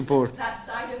enhance that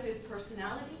side of his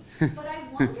personality. But I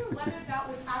wonder whether that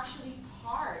was actually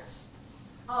part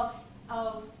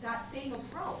of that same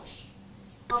approach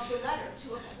of the letter,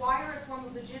 to acquire a form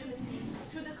of legitimacy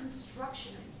through the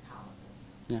construction of these palaces.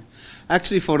 Yeah,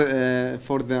 actually, for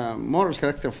the moral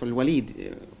character of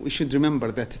Al-Walid, we should remember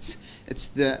that it's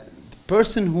the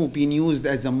person who been used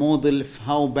as a model of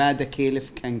how bad a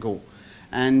caliph can go,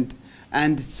 and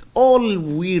it's all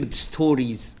weird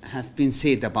stories have been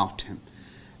said about him.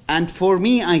 And for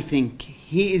me, I think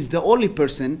he is the only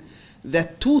person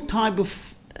that two type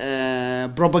of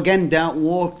propaganda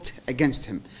worked against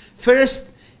him.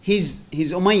 First, he's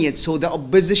Umayyad, so the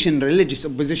opposition, religious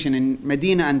opposition in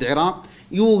Medina and Iraq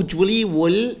usually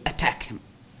will attack him.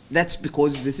 That's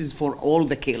because this is for all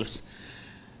the caliphs.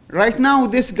 Right now,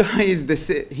 this guy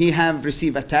he have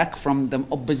received attack from the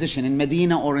opposition in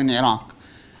Medina or in Iraq.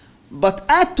 But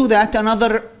add to that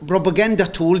another propaganda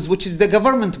tools, which is the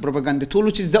government propaganda tool,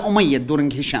 which is the Umayyad during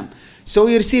Hisham. So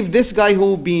you receive this guy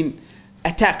who been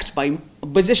attacked by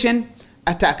opposition,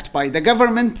 attacked by the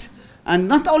government, and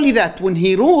not only that, when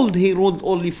he ruled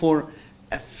only for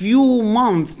a few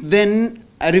months, then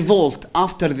a revolt.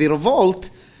 After the revolt,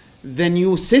 the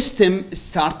new system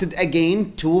started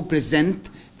again to present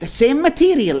the same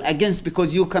material against,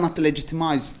 because you cannot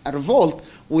legitimize a revolt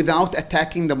without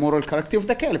attacking the moral character of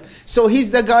the caliph. So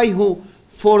he's the guy who,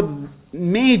 for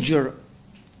major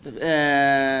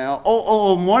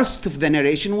or most of the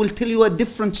narration, will tell you a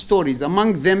different stories.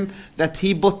 Among them, that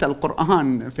he bought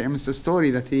Al-Quran, a famous story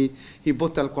that he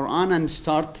bought Al-Quran and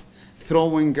start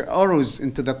throwing arrows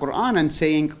into the Quran and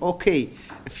saying, okay,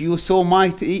 if you so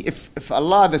mighty, if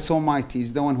Allah the so mighty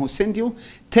is the one who sent you,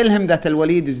 tell him that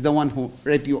Al-Walid is the one who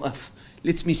raped you off.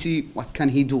 Let me see what can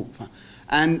he do.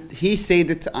 And he said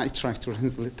it, I try to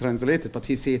translate it, but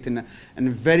he said it in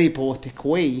a very poetic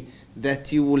way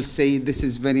that you will say this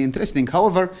is very interesting.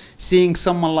 However, seeing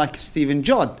someone like Stephen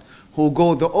Judd, who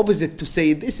go the opposite to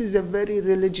say this is a very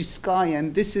religious guy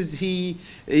and this is he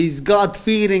is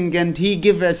God-fearing and he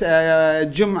gives us a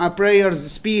Jum'ah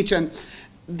prayers speech, and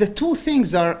the two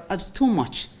things are too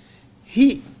much.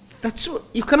 You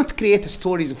cannot create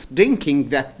stories of drinking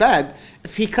that bad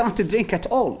if he cannot drink at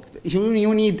all.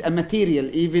 You need a material,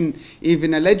 even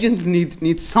a legend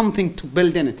needs something to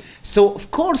build in it. So of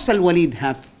course Al-Walid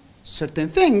have certain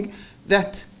thing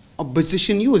that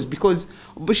opposition use, because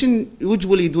opposition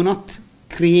usually do not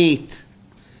create.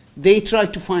 They try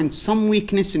to find some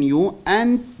weakness in you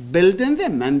and build in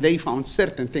them, and they found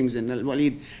certain things in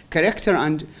Al-Walid character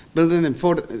and build in them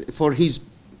for his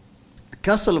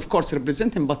castle, of course,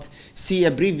 represent him, but see,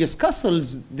 previous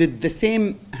castles did the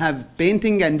same, have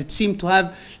painting, and it seemed to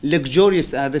have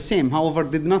luxurious the same. However,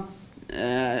 did not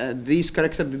these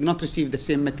characters did not receive the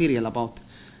same material about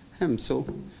him. So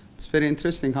it's very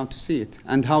interesting how to see it,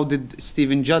 and how did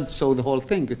Stephen Judd saw the whole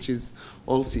thing, which is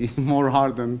also more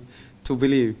hard than to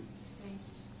believe.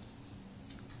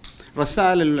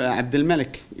 Rasail Abdul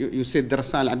Malik, you said the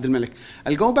Rasail Abdul Malik.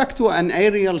 I'll go back to an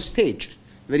aerial stage.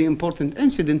 Very important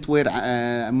incident where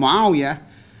Muawiyah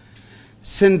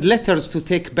sent letters to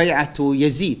take bay'ah to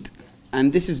Yazid.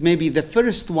 And this is maybe the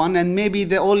first one and maybe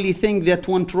the only thing that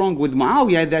went wrong with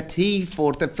Muawiyah, that he,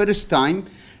 for the first time,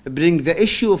 bring the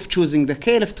issue of choosing the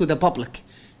caliph to the public.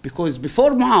 Because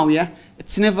before Muawiyah,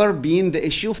 it's never been the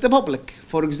issue of the public.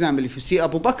 For example, if you see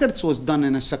Abu Bakr, it was done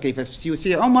in a Saqif. If you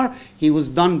see Umar, he was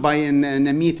done by in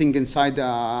a meeting inside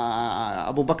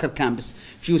Abu Bakr campus.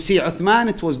 If you see Uthman,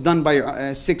 it was done by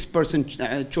a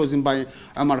 6-person chosen by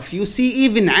Umar. If you see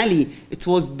even Ali, it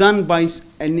was done by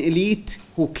an elite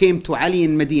who came to Ali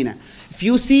in Medina. If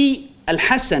you see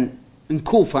Al-Hassan in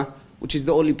Kufa, which is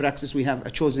the only practice we have, a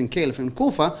chosen caliph in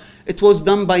Kufa, it was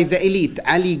done by the elite,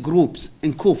 Ali groups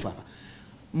in Kufa.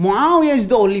 Muawiyah is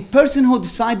the only person who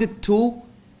decided to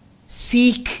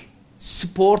seek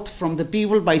support from the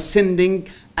people by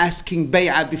asking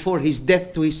bay'ah before his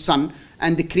death to his son,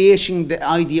 and creating the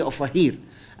idea of a heir.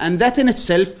 And that in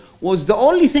itself was the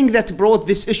only thing that brought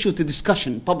this issue to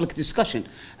discussion, public discussion.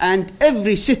 And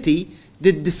every city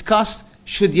did discuss,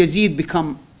 should Yazid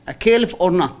become a caliph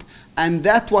or not? And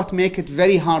that's what make it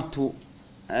very hard to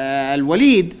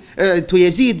Al-Walid, to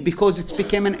Yazid, because it's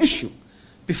became an issue.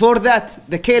 Before that,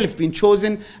 the caliph been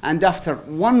chosen, and after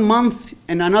 1 month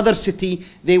in another city,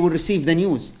 they will receive the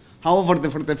news. However,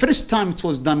 for the first time, it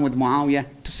was done with Muawiyah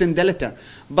to send the letter.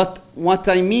 But what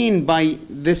I mean by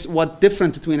this, what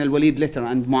different between Al-Walid letter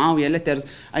and Muawiyah letters,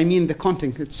 I mean the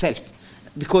content itself.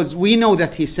 Because we know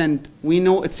that he sent, we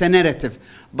know it's a narrative,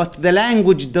 but the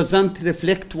language doesn't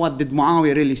reflect what did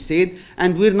Muawiyah really said,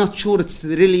 and we're not sure it's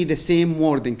really the same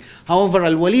wording. However,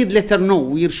 Al-Walid letter, no,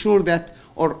 we're sure that,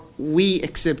 or we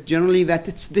accept generally that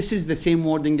this is the same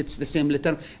wording, it's the same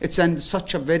letter. It's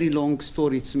such a very long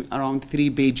story. It's around 3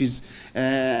 pages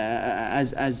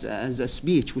as a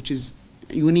speech, which is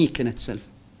unique in itself.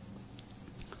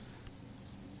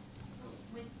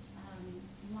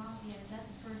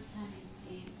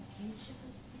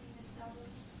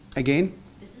 Again?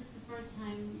 This is the first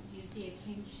time you see a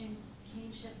kingship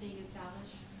being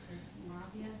established for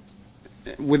Muawiyah?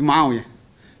 With Muawiyah.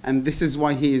 And this is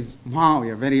why he is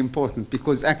Muawiyah, very important,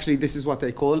 because actually this is what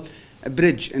I call a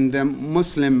bridge in the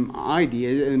Muslim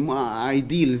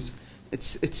ideals.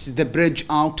 It's the bridge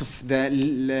out of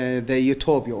the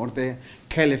utopia or the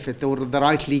caliphate or the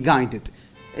rightly guided.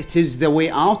 It is the way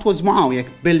out was Muawiyah,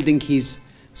 building his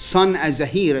son as a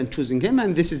hero and choosing him,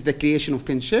 and this is the creation of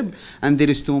kingship. And there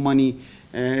is too many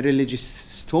religious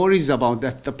stories about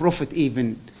that. The Prophet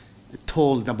even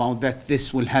told about that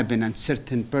this will happen, and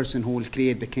certain person who will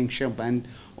create the kingship, and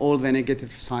all the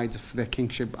negative sides of the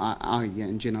kingship idea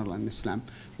in general in Islam,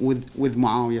 with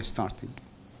Muawiyah starting.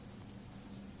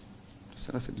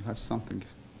 Sir Asad, you have something?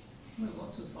 Well,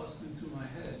 lots of thoughts going through my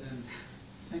head, and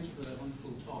thank you for that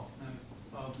wonderful talk.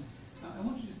 I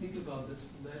want you to think about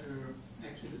this letter,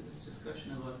 actually this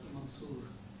discussion about Mansur,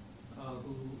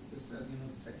 who is, as you know,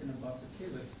 the second Abbasid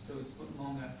caliph, so it's not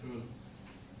long after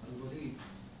Al-Walid.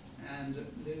 And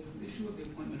there's this issue of the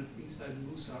appointment of Isa ibn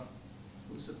Musa,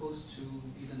 who is supposed to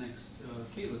be the next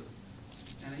caliph.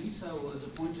 And Isa was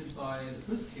appointed by the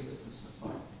first caliph,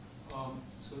 Safa.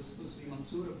 So it's supposed to be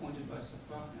Mansur appointed by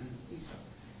Safa and Isa.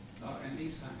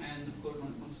 And of course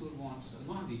Mansur wants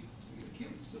Al-Mahdi to be the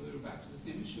caliph. So we're back to the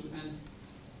same issue. And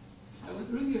I was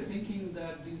earlier thinking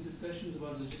that these discussions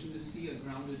about legitimacy are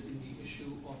grounded in the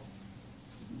issue of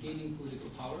gaining political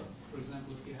power. For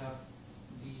example, if you have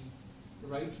the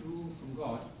right to rule from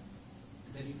God,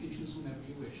 then you can choose whomever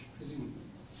you wish, presumably.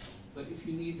 But if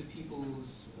you need the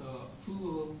people's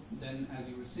approval, then, as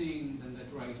you were saying, then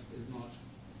that right is not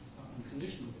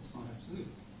unconditional, it's not absolute.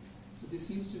 So this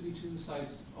seems to be two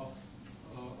sides of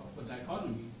a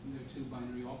dichotomy. They're two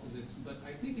binary opposites. But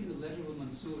I think in the letter of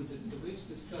Mansur, the way it's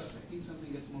discussed, I think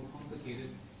something gets more complicated.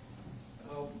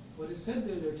 What is said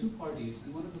there are two parties,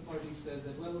 and one of the parties says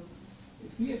that, well,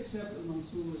 if we accept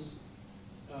Mansur's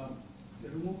the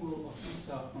removal of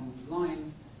Isa from the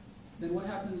line, then what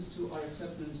happens to our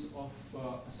acceptance of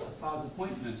Safa's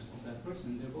appointment of that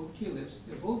person? They're both caliphs,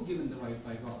 they're both given the right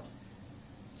by God.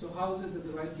 So how is it that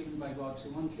the right given by God to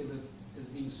one caliph is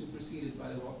being superseded by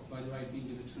the right being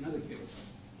given to another caliph?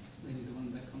 Maybe the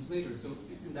one that comes later. So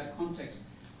in that context,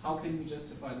 how can we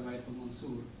justify the right of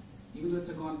Mansur even though it's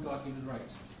a God-given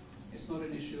right. It's not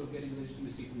an issue of getting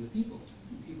legitimacy from the people.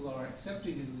 People are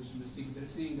accepting his legitimacy, but they're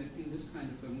saying that in this kind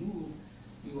of a move,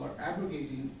 you are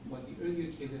abrogating what the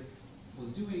earlier caliph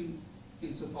was doing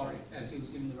insofar as he was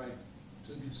given the right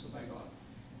to do so by God.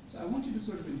 So I want you to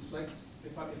sort of inflect,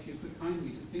 if you could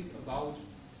kindly, to think about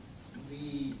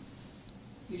the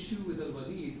issue with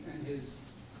al-Walid and his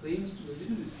claims to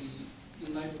legitimacy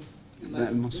in light of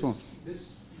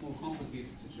this more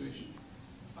complicated situation.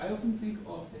 I often think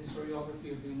of the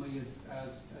historiography of the Umayyads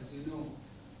as you know,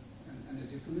 and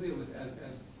as you're familiar with, as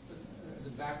a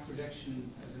back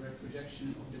projection, as a reprojection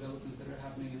of developments that are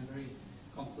happening in a very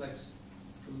complex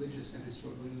religious and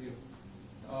historical milieu.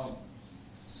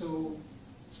 So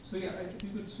yeah, if you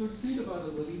could sort of think about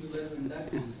al-Walid's letter in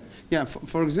that context. Yeah,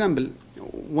 for example,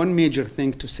 one major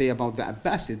thing to say about the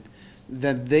Abbasid,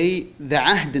 that the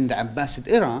Ahd in the Abbasid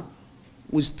era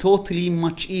was totally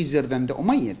much easier than the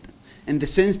Umayyad, in the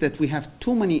sense that we have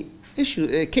too many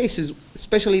cases,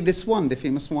 especially this one, the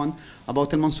famous one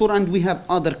about al-Mansur, and we have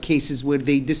other cases where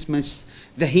they dismiss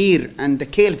the Hir and the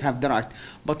Caliph have the right.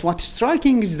 But what's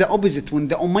striking is the opposite, when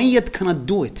the Umayyad cannot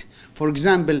do it. For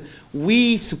example,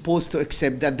 we supposed to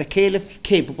accept that the Caliph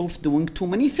capable of doing too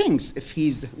many things. If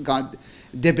he's God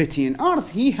deputy in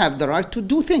earth, he have the right to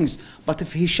do things. But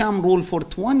if Hisham ruled for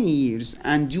 20 years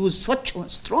and use such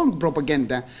strong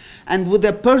propaganda, and with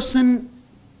a person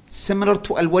similar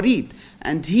to Al-Walid,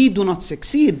 and he do not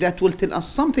succeed, that will tell us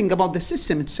something about the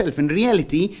system itself. In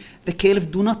reality, the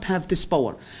Caliph do not have this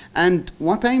power. And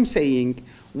what I'm saying,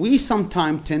 we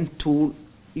sometimes tend to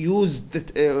use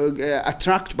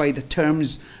attract by the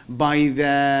terms, by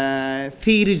the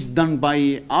theories done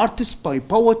by artists, by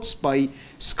poets, by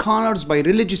scholars, by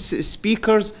religious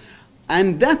speakers,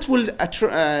 and that will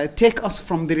take us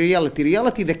from the reality.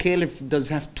 Reality, the Caliph does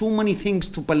have too many things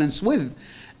to balance with,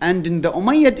 and in the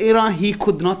Umayyad era, he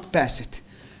could not pass it.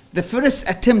 The first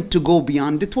attempt to go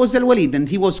beyond it was Al-Walid, and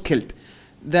he was killed.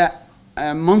 The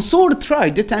Mansur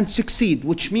tried it and succeeded,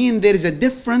 which means there is a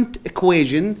different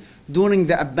equation during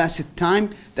the Abbasid time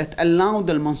that allowed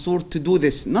al-Mansur to do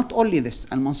this. Not only this,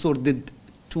 al-Mansur did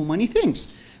too many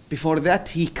things. Before that,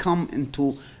 he come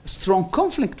into strong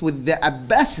conflict with the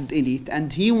Abbasid elite,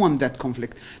 and he won that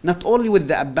conflict. Not only with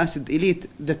the Abbasid elite,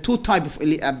 the two type of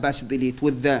Abbasid elite,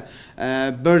 with the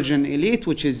Persian elite,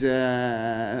 which is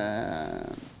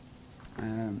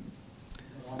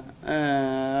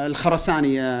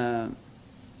al-Khurasani,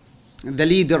 the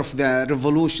leader of the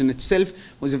revolution itself,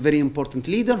 was a very important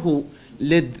leader who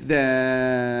led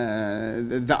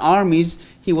the armies.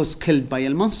 He was killed by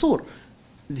al-Mansur.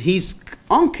 His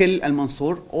uncle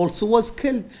al-Mansur also was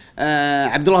killed.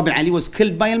 Abdullah bin Ali was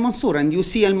killed by al-Mansur. And you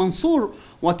see al-Mansur,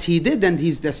 what he did, and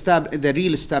he's the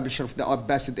real establisher of the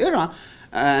Abbasid era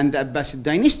and the Abbasid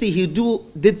dynasty. He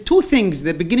did two things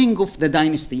the beginning of the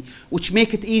dynasty, which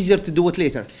make it easier to do it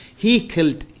later. He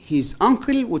killed his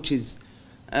uncle, which is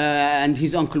and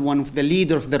his uncle, one of the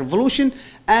leader of the revolution,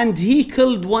 and he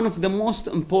killed one of the most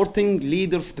important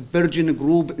leader of the Persian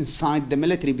group inside the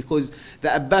military, because the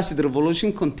Abbasid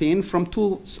revolution contained from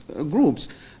two groups,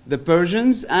 the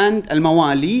Persians and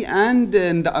al-Mawali, and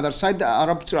on the other side the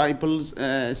Arab tribals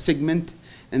segment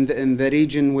in the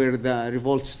region where the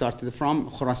revolt started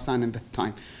from, Khurasan at that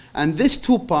time. And this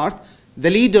two part, the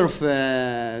leader of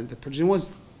the Persian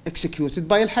was executed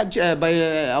by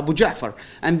Abu Ja'far,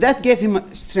 and that gave him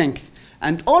strength.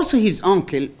 And also his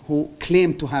uncle, who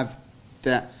claimed to have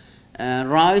the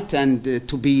right and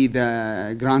to be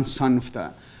the grandson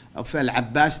of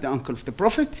Al-Abbas, the uncle of the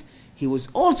Prophet, he was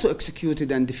also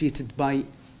executed and defeated by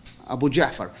Abu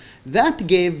Ja'far. That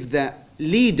gave the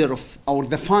leader of, or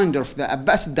the founder of the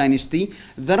Abbasid dynasty,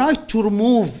 the right to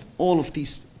remove all of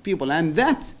these people, and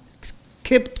that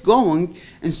kept going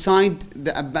inside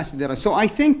the Abbasid era. So I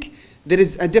think there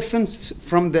is a difference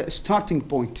from the starting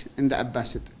point in the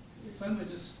Abbasid. If I might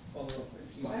just follow up,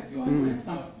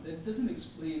 that doesn't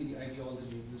explain the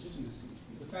ideology of legitimacy.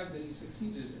 The fact that he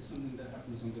succeeded is something that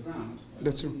happens on the ground.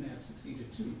 That's true. He may have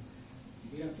succeeded too.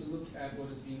 We have to look at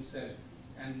what is being said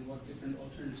and what different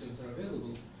alternatives are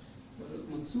available. What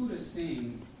Mansur is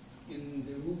saying in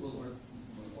the removal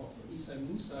of Isa and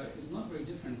Musa is not very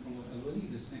different from what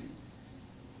Al-Walid is saying.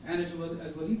 And at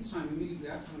Al-Walid's time, immediately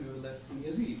after we were left from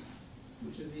Yazid,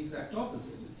 which is the exact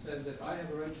opposite. It says that I have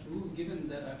a right to rule given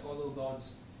that I follow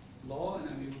God's law and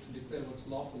I'm able to declare what's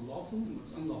lawful, lawful, and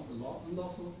what's unlawful,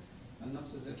 unlawful. And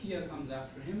Nafs al-Zakiyah comes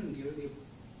after him in the early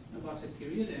Abbasid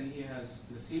period, and he has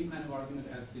the same kind of argument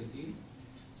as Yazid.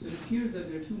 So it appears that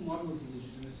there are two models of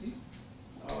legitimacy,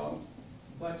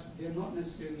 but they're not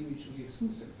necessarily mutually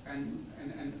exclusive, and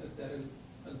that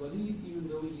Al-Walid, even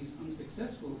though he's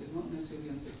unsuccessful, is not necessarily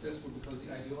unsuccessful because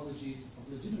the ideology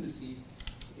of legitimacy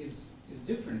is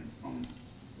different from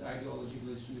the ideology of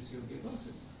legitimacy of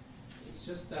Abbas. It's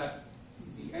just that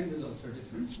the end results are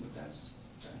different, but that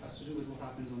has to do with what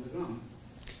happens on the ground.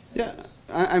 Yeah,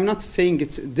 I'm not saying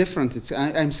it's different.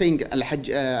 I'm saying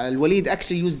Al-Walid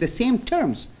actually used the same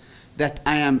terms, that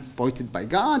I am appointed by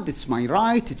God, it's my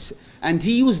right, and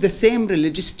he used the same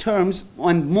religious terms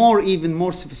and even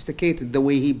more sophisticated the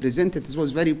way he presented. It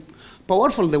was very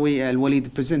powerful the way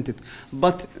Al-Walid presented.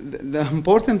 But the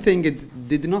important thing, it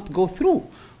did not go through,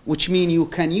 which means you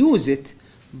can use it,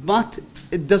 but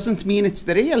it doesn't mean it's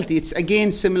the reality. It's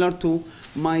again similar to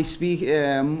my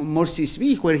Morsi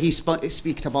speak, where he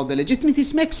speaks about the legitimacy.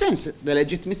 It makes sense, the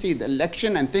legitimacy, the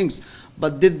election and things,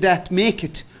 but did that make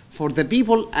it for the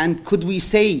people? And could we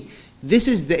say this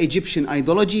is the Egyptian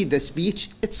ideology, the speech?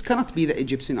 It cannot be the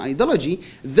Egyptian ideology,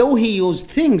 though he used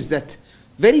things that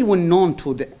very well known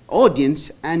to the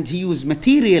audience, and he used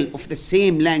material of the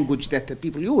same language that the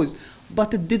people use,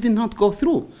 but it did not go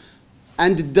through.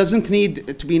 And it doesn't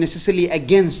need to be necessarily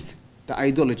against the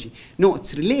ideology. No,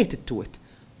 it's related to it,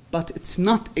 but it's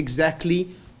not exactly,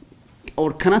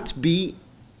 or cannot be,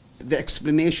 the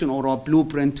explanation or a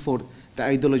blueprint for the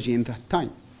ideology in that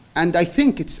time. And I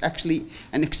think it's actually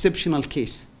an exceptional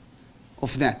case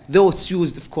of that, though it's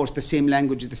used, of course, the same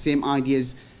language, the same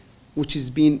ideas, which is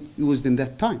being used in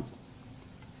that time.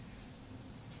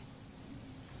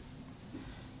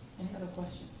 Any other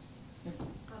questions? A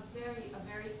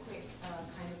very quick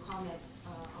kind of comment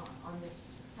on this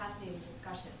fascinating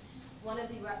discussion. One of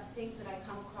the things that I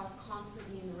come across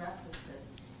constantly in the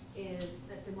references is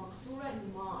that the Maqsura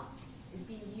in the mosque is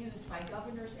being used by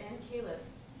governors and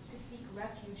caliphs to seek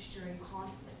refuge during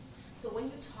conflict. So when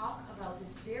you talk about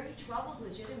this very troubled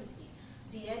legitimacy,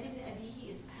 Ziyad ibn Abihi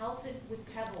is pelted with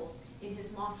pebbles in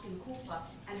his mosque in Kufa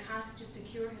and has to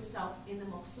secure himself in the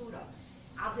Maqsura.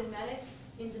 Abd al-Malik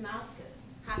in Damascus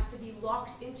has to be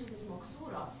locked into his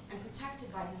Maqsura and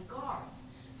protected by his guards.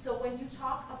 So when you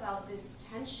talk about this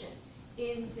tension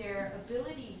in their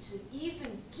ability to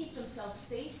even keep themselves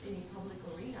safe in a public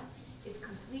arena, it's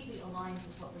completely aligned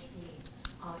with what we're seeing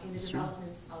in the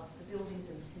developments of the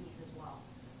buildings in the cities as well.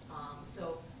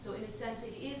 So in a sense,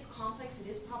 it is complex, it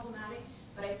is problematic,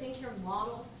 but I think your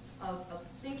model of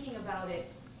thinking about it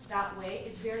that way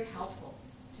is very helpful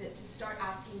to start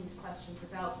asking these questions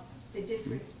about the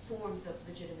different forms of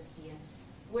legitimacy and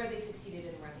where they succeeded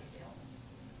and where they failed.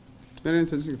 It's very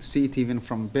interesting to see it even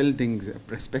from buildings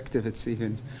perspective. It's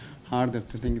even harder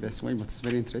to think this way, but it's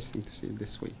very interesting to see it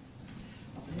this way.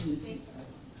 Maybe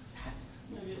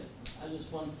I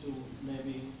just want to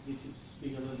maybe get you to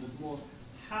speak a little bit more.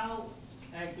 How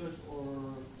accurate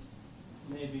or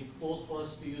maybe close for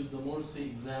us to use the Morsi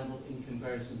example in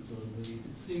comparison to Al-Walid?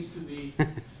 It seems to be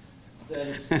that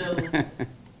it's still,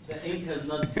 the ink has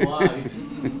not dried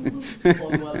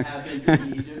on what happened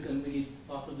in Egypt, and we need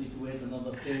possibly to wait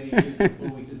another 30 years before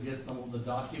we could get some of the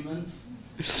documents.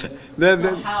 Well,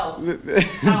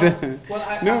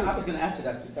 I was going to add to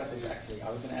that. That was actually, I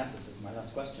was going to ask this as my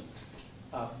last question.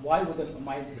 Why would an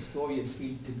Umayyad historian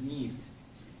feel the need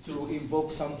to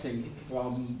invoke something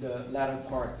from the latter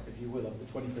part, if you will, of the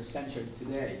 21st century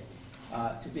today,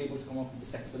 to be able to come up with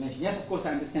this explanation? Yes, of course,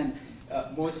 I understand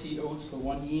Morsi owns for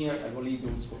 1 year, Al-Walid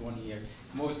owns for 1 year.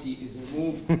 Morsi is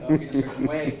removed in a certain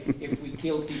way. If we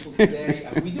kill people today,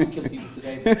 we do kill people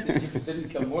today, but the Egyptians didn't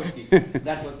kill Morsi.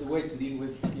 That was the way to deal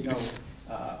with,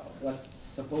 what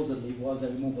supposedly was a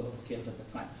removal of a caliph at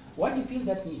the time. Why do you feel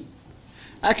that need?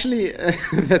 Actually,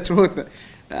 the truth.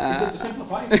 Is it to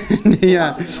simplify?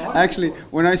 Yeah, actually,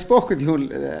 when I spoke with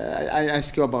you, I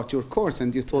asked you about your course,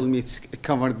 and you told me it's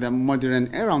covered the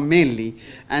modern era mainly,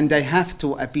 and I have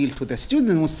to appeal to the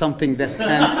student with something that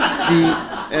can be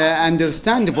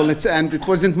understandable. And it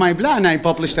wasn't my plan. I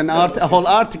published a whole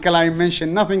article. I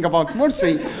mentioned nothing about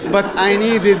Morsi, but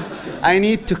I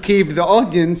need to keep the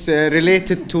audience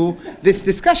related to this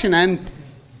discussion. And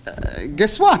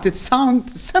guess what? It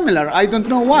sounds similar. I don't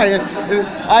know why.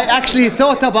 I actually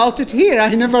thought about it here.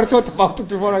 I never thought about it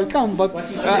before I come. But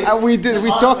we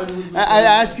talked. I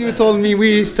asked you, told me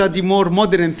we study more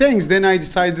modern things. Then I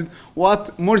decided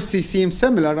what Morsi seems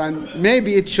similar, and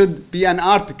maybe it should be an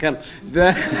article.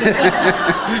 The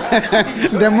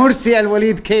Morsi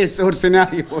Al-Walid case or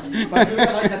scenario. But you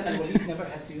realize that Al-Walid never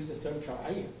had to use the term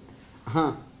Shar'iyya.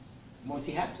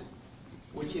 Morsi had to,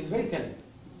 which is very telling.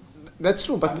 That's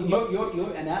true, but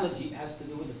your analogy has to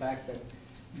do with the fact that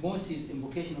Morsi's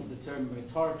invocation of the term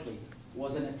rhetorically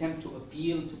was an attempt to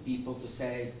appeal to people to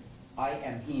say, I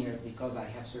am here because I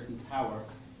have certain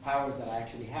powers that I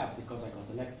actually have because I got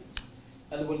elected.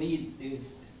 Al-Walid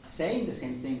is saying the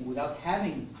same thing without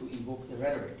having to invoke the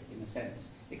rhetoric, in a sense,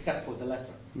 except for the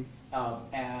letter.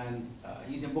 And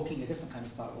he's invoking a different kind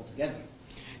of power altogether.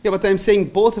 Yeah, but I'm saying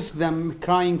both of them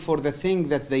crying for the thing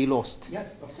that they lost.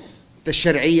 Yes, of course. The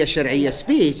Sharia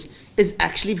speech is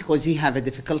actually because he have a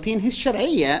difficulty in his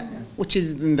Sharia, which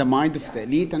is in the mind of the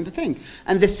elite and the thing.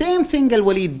 And the same thing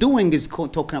Al-Walid doing is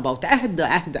talking about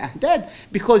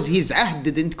ahd, because his ahd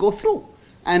didn't go through.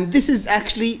 And this is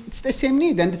actually, it's the same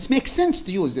need, and it makes sense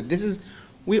to use it. This is,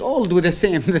 we all do the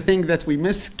same, the thing that we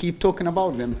miss, keep talking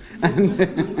about them.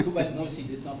 Too bad Morsi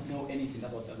did not know anything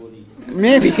about Al-Walid.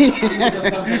 Maybe,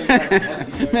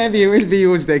 maybe it will be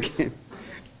used again.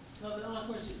 No, the other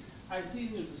question, I see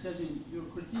in your discussion, you're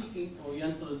critiquing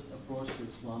Orientalist approach to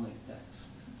Islamic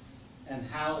text, and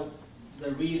how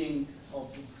the reading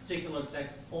of a particular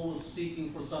text, always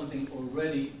seeking for something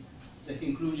already, the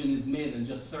conclusion is made and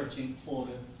just searching for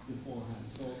it beforehand.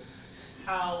 So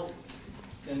how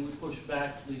can we push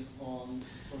back, please, on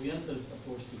Orientalist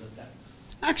approach to the text?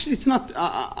 Actually, it's not,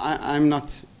 I'm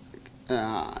not,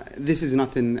 this is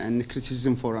not a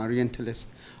criticism for Orientalist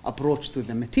approach to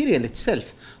the material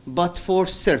itself, but for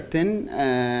certain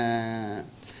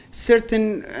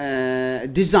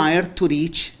desire to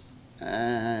reach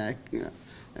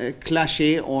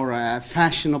cliché or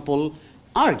fashionable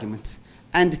arguments.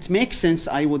 And it makes sense.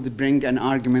 I would bring an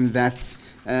argument that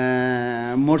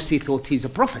Morsi thought he's a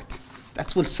prophet.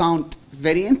 That will sound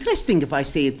very interesting if I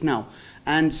say it now.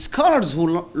 And scholars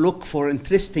who look for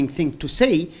interesting thing to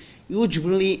say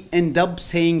usually end up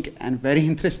saying a very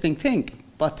interesting thing.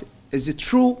 But is it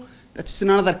true? That's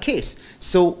another case.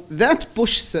 So that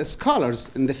pushes the scholars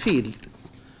in the field,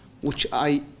 which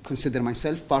I consider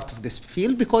myself part of this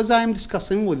field because I am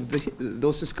discussing with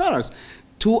those scholars,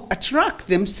 to attract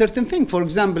them certain things. For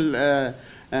example,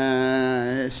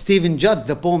 Stephen Judd,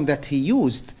 the poem that he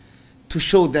used to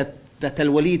show that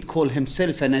Al-Walid called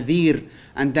himself a Nadir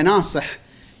and a Nasih,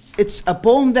 it's a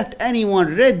poem that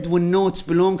anyone read will know it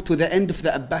belonged to the end of the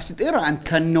Abbasid era and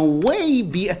can no way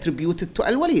be attributed to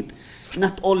Al-Walid.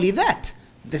 Not only that,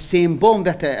 the same poem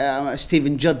that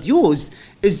Stephen Judd used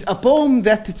is a poem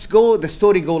that the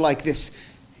story go like this.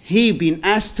 He been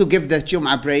asked to give the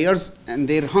Jum'ah prayers and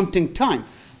their hunting time,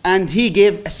 and he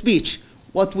gave a speech.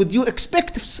 What would you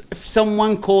expect if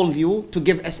someone called you to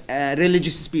give a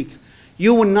religious speech?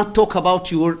 You will not talk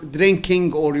about your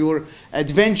drinking or your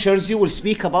adventures. You will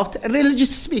speak about a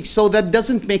religious speech. So that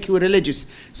doesn't make you religious.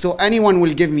 So anyone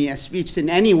will give me a speech in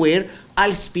anywhere,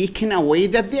 I'll speak in a way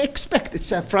that they expect.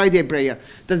 It's a Friday prayer.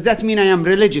 Does that mean I am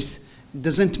religious?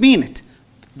 Doesn't mean it.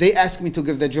 They asked me to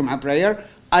give the Jum'ah prayer.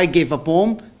 I gave a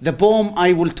poem. The poem,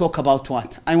 I will talk about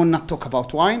what? I will not talk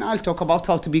about wine. I'll talk about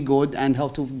how to be good and how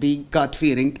to be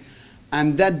God-fearing.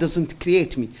 And that doesn't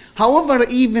create me. However,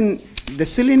 even the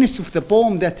silliness of the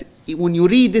poem, that when you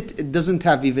read it, it doesn't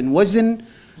have even wazn,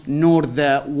 nor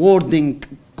the wording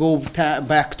go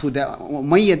back to the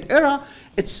Umayyad era.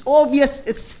 It's obvious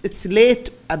it's late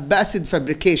Abbasid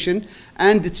fabrication,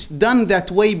 and it's done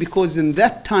that way because in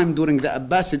that time during the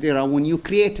Abbasid era, when you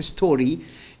create a story,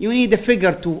 you need a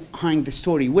figure to hang the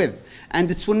story with.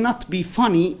 And it will not be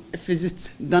funny if it's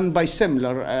done by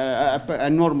similar, a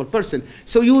normal person.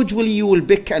 So usually you will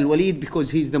pick Al-Walid because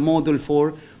he's the model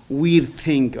for weird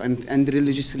thing and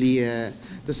religiously.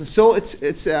 So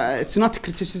it's not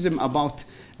criticism about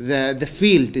the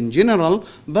field in general,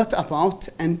 but about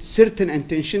certain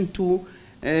intention to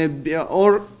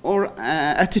or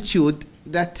attitude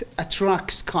that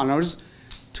attracts scholars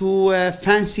to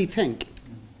fancy thing.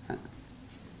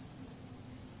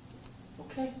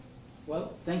 Okay.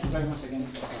 Well, thank you very much again.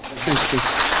 Thank you.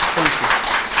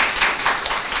 Thank you.